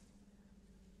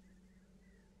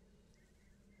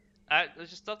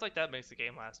 It's just stuff like that makes the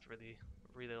game last really,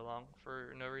 really long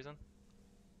for no reason.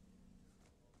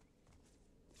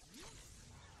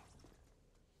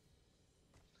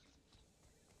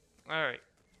 Alright.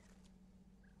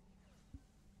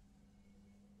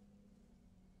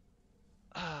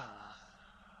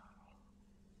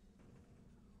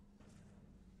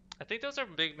 I think those are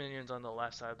big minions on the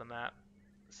left side of the map.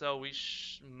 So we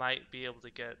might be able to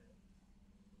get...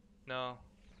 No.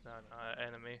 No,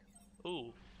 enemy.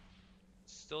 Ooh.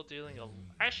 Still dealing a...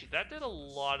 Actually, that did a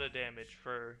lot of damage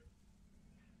for...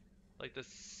 like the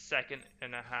second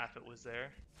and a half it was there.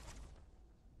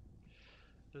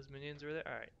 Those minions were there?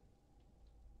 Alright.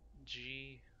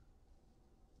 G...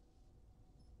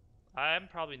 I'm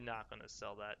probably not gonna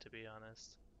sell that, to be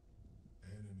honest.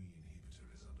 Enemy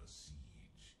inhibitor is under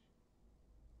siege.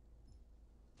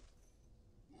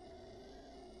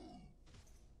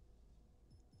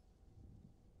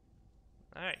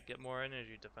 Alright, get more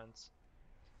energy defense.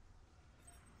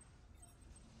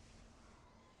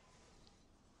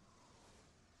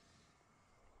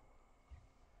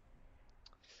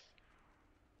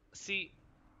 See,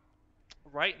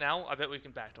 right now, I bet we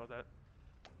can backdoor that.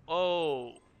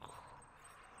 Oh,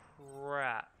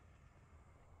 crap.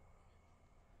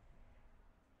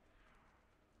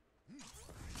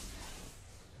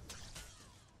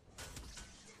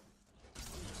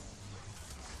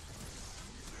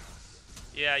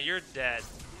 Yeah, you're dead.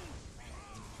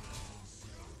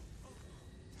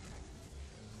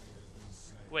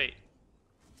 Wait.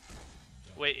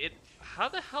 Wait, how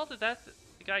the hell did that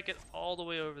guy get all the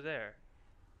way over there?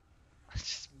 I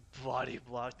just body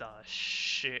blocked the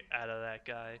shit out of that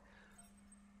guy.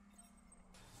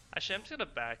 Actually, I'm just gonna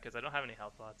back because I don't have any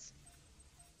health pots.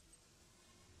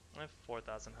 I have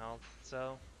 4,000 health,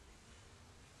 so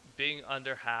being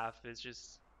under half is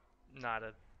just not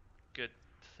a good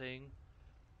thing.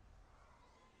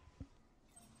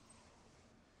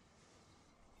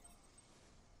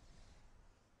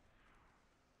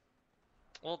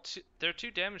 Well, their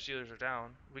 2 damage dealers are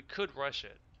down. We could rush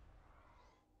it.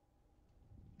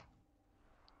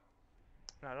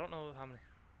 I don't know how many.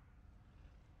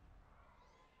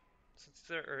 Since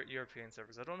they're European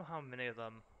servers, I don't know how many of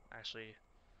them actually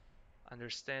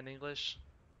understand English.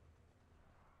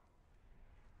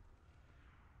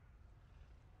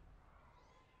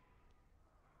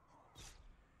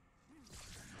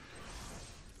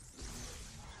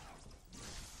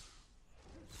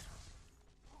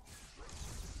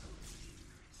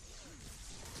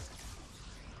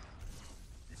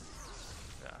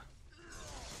 Yeah.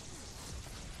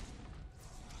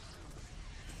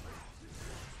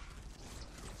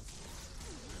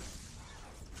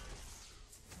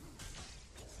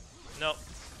 Nope.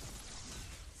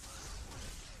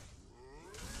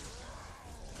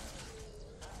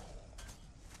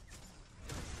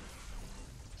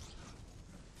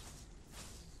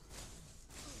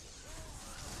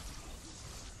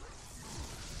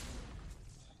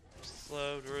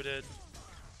 Slowed, rooted.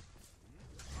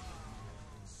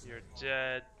 You're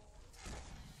dead.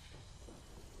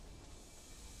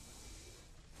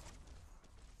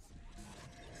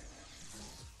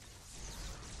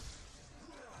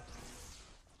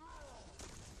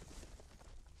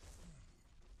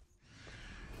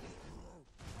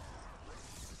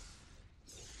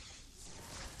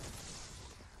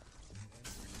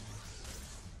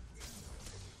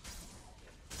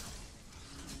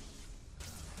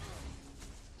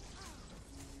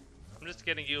 I'm just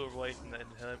getting you away from the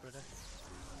inhibitor.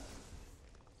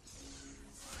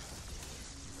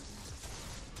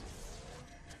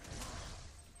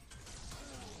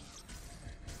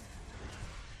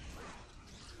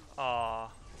 Aww.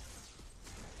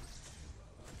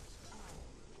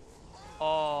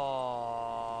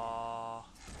 Aww.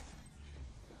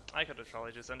 I could have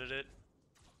probably just ended it.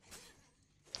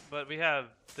 But we have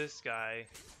this guy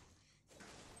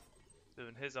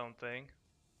doing his own thing.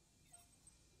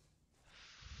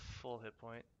 full hit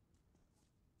point.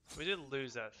 We did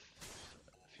lose that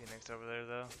Phoenix over there,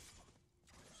 though. An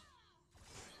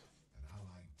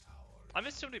allied tower. I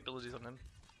missed too many abilities on him.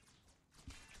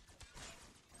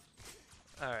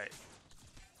 Alright.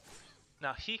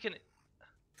 Now he can...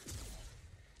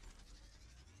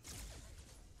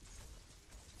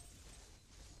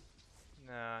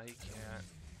 Nah, he can't.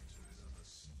 Inhibitor is under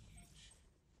siege.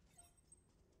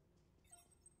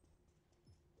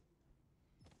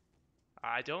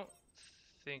 I don't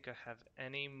think I have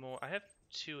any more. I have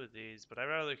 2 of these, but I'd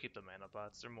rather keep the mana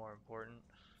bots. They're more important.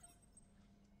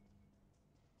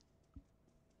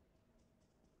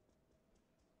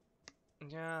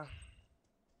 Yeah.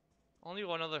 Only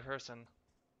one other person.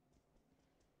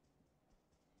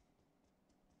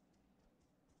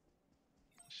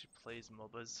 She plays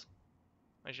MOBAs.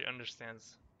 She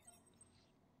understands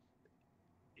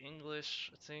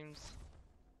English, it seems.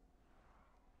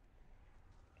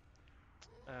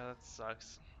 That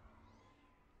sucks.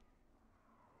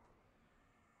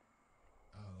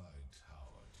 Allied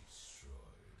tower destroyed.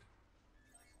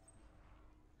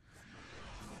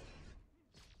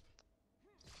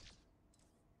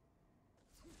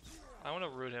 I want to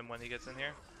root him when he gets in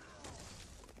here.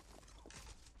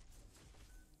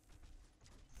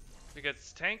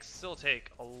 Because tanks still take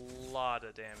a lot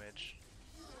of damage.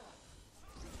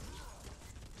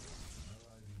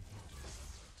 Allied inhibitor is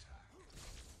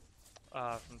under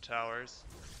attack. From towers.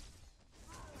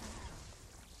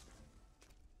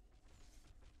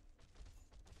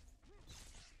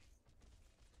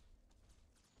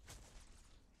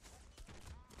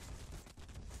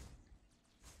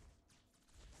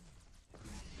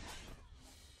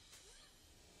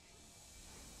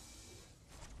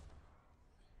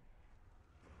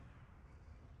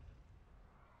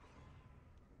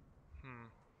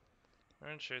 I'm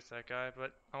gonna chase that guy,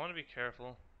 but I want to be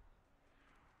careful.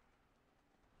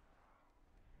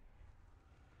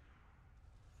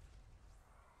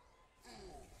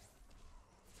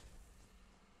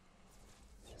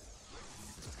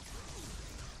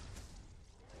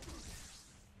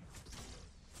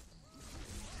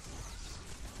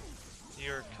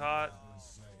 You're caught.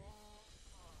 Has been slain.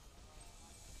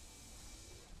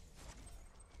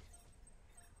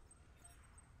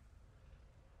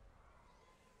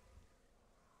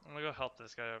 I'm gonna go help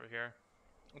this guy over here.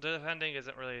 The defending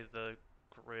isn't really the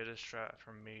greatest strat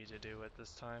for me to do at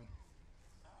this time.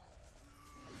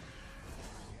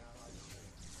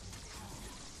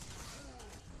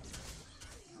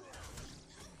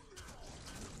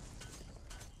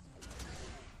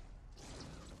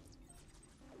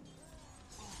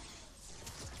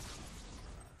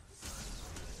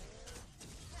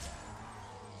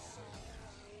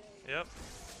 Yep.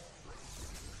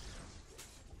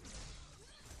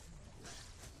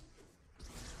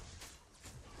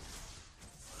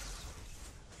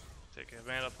 Take a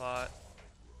mana pot.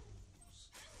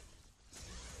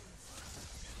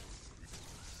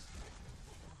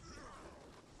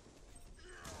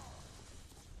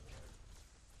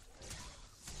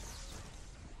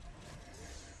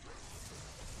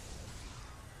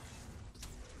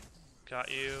 Got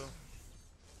you.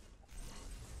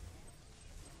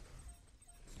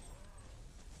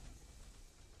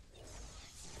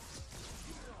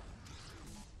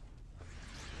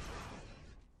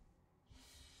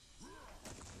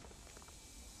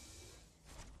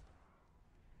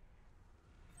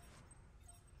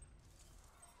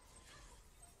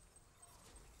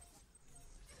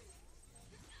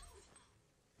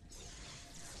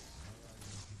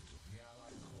 The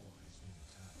allied core has been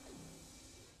attacked.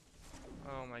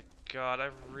 Oh my god, I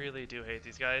really do hate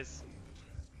these guys.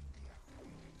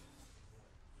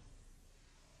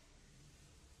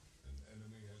 An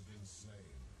enemy has been slain.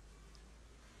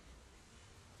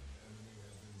 An enemy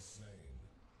has been slain.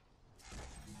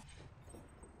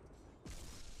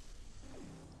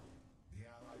 The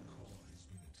allied core has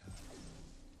been attacked.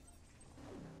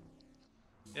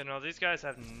 You know, these guys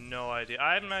have no idea.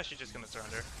 I'm actually just gonna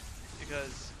surrender.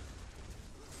 Because...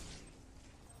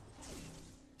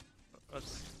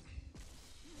 Let's...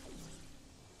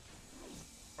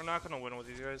 We're not gonna win with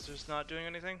these guys just not doing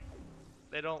anything.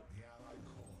 They don't... The allied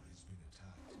core has been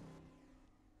attacked.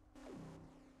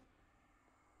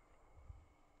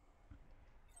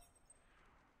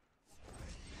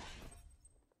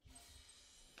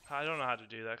 I don't know how to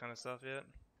do that kind of stuff yet.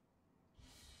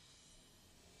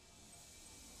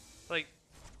 Like...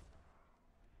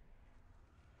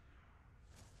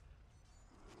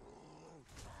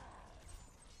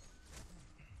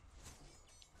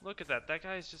 Look at that, that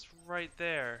guy's just right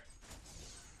there.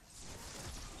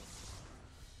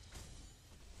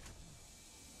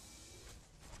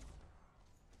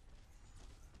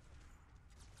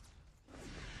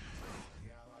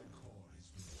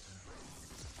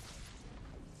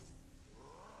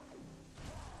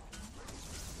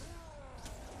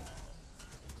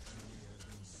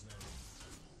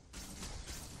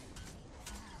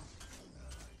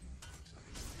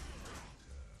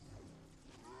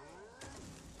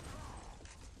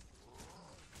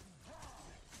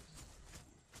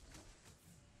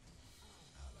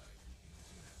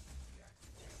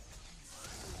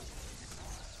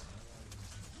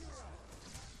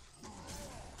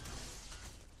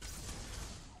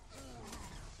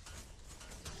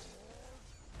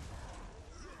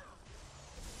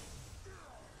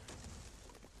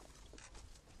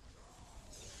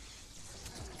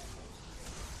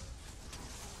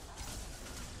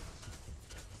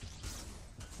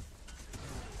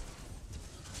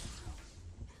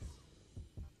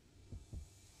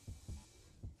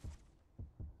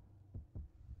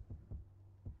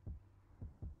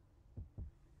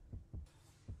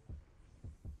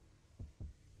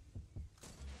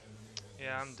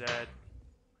 Yeah, I'm dead.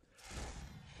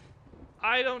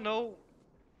 I don't know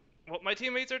what my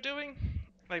teammates are doing.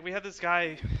 Like, we have this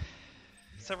guy,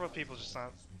 several people just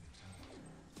not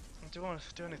do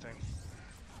anything.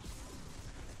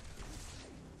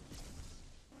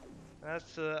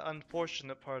 That's the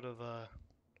unfortunate part of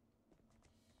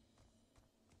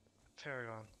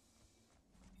Paragon.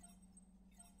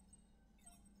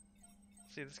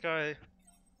 See, this guy,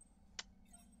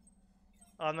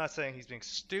 I'm not saying he's being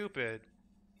stupid,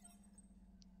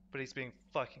 but he's being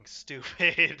fucking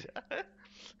stupid.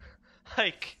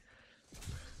 Like,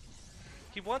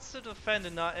 he wants to defend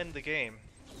and not end the game.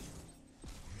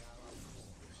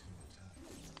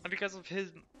 And because of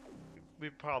his, we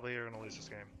probably are gonna lose this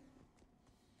game.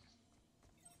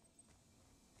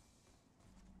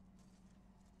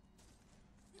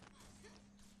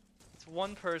 It's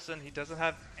one person, he doesn't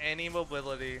have any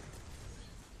mobility.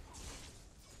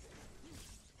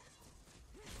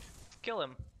 Kill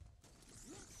him.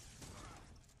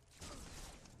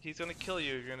 He's gonna kill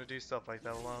you if you're gonna do stuff like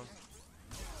that alone.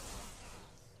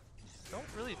 Don't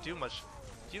really do much.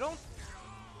 You don't.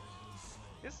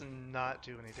 He does not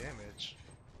do any damage.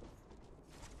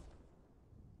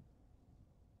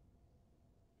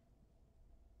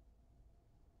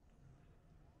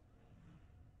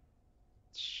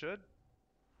 Should.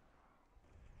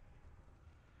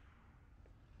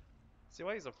 See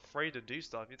why he's afraid to do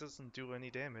stuff. He doesn't do any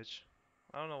damage.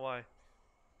 I don't know why.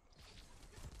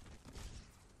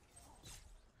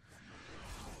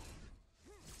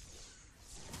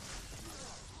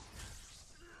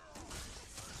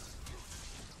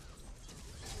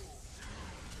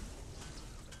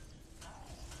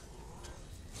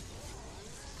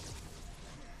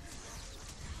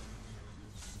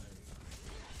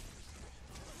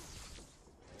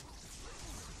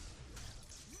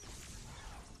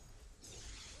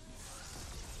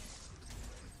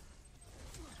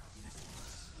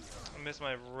 I missed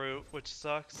my root, which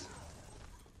sucks.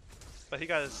 But he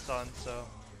got his stun, so.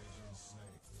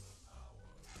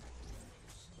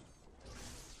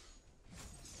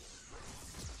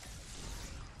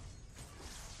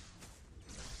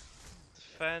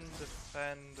 Defend,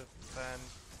 defend, defend.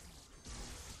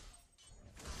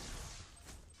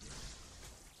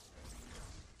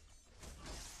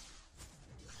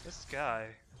 This guy.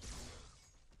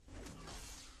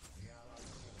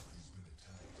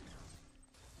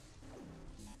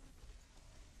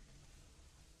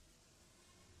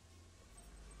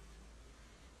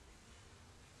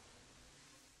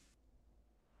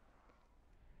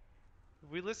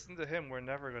 If we listen to him, we're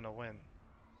never gonna win.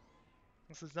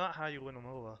 This is not how you win a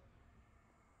MOBA.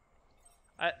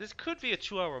 This could be a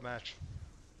 2-hour match.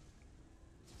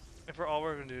 If all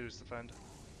we're gonna do is defend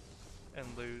and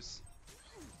lose.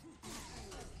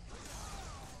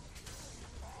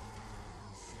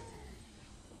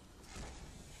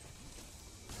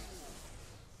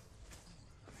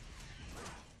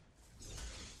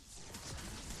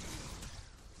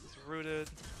 It's rooted.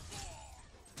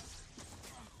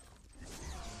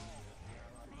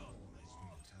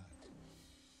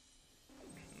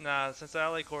 Nah, since the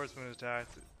ally core has been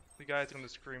attacked, the guy's gonna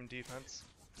scream defense.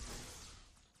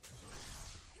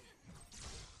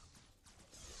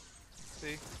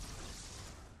 See?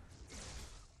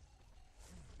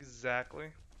 Exactly.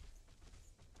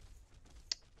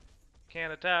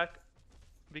 Can't attack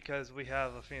because we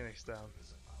have a Phoenix down.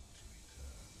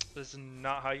 This is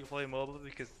not how you play MOBA,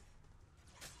 because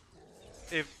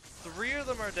if 3 of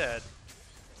them are dead,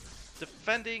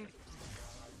 defending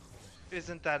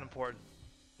isn't that important.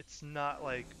 It's not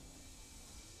like,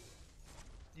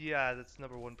 yeah, that's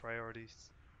 #1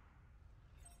 priorities.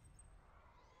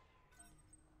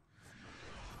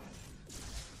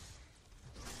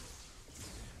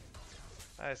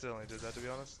 I accidentally did that, to be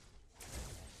honest.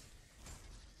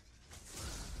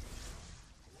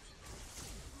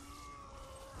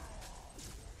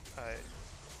 Alright.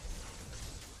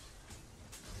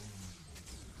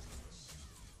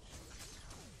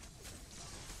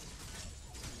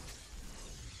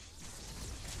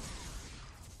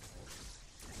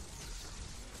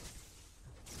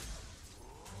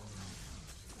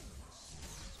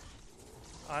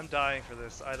 I'm dying for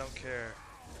this, I don't care.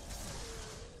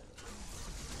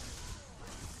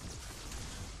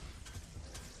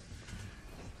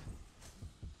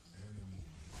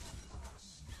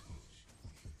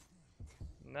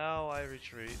 Now I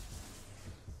retreat.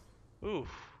 Oof.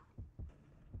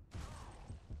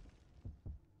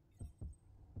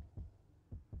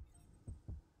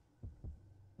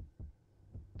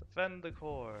 Defend the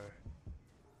core.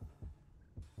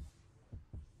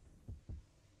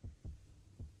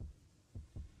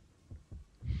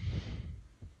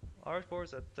 Our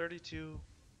board's at 32%,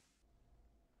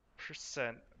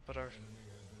 but our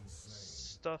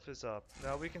stuff is up.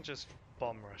 Now we can just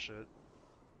bum rush it.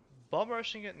 Bum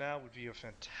rushing it now would be a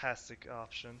fantastic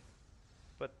option.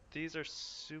 But these are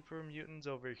super mutants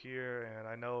over here, and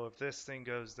I know if this thing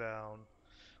goes down,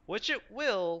 which it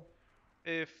will,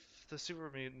 if the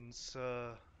super mutants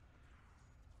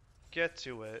get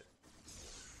to it.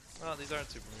 Oh, these aren't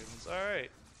super mutants.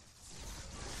 Alright.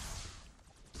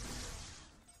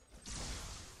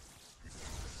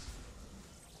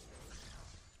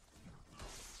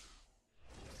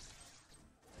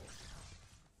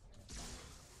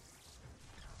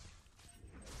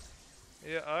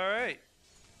 Yeah, alright.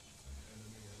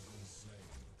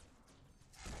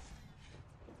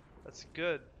 That's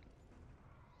good.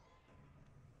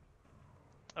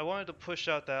 I wanted to push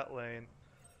out that lane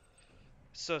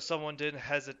so someone didn't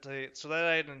hesitate, so that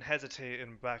I didn't hesitate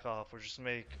and back off, or just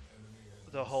make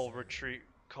the whole retreat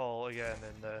call again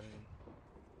and then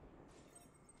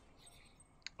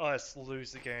us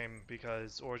lose the game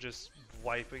because, or just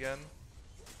wipe again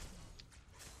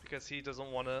because he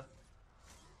doesn't want to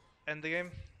end the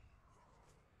game.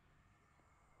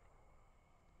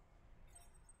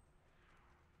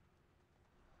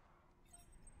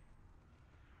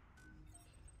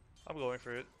 I'm going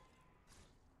for it.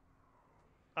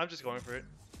 I'm just going for it.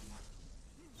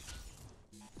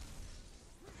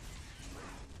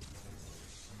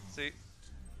 See?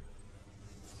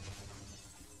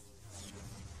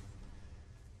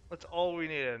 That's all we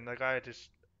needed, and the guy just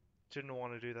didn't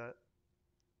want to do that.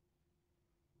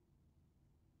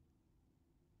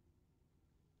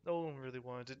 No one really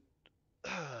wanted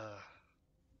to.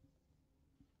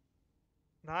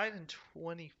 9 and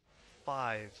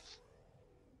 25.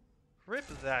 Rip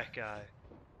that guy.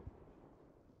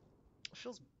 It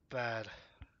feels bad.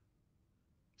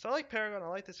 So I like Paragon, I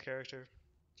like this character.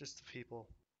 Just the people.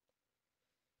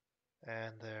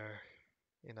 And their,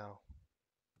 you know,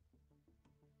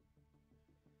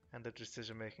 and the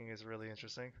decision making is really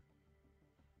interesting.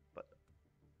 But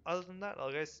other than that,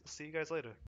 I'll see you guys later.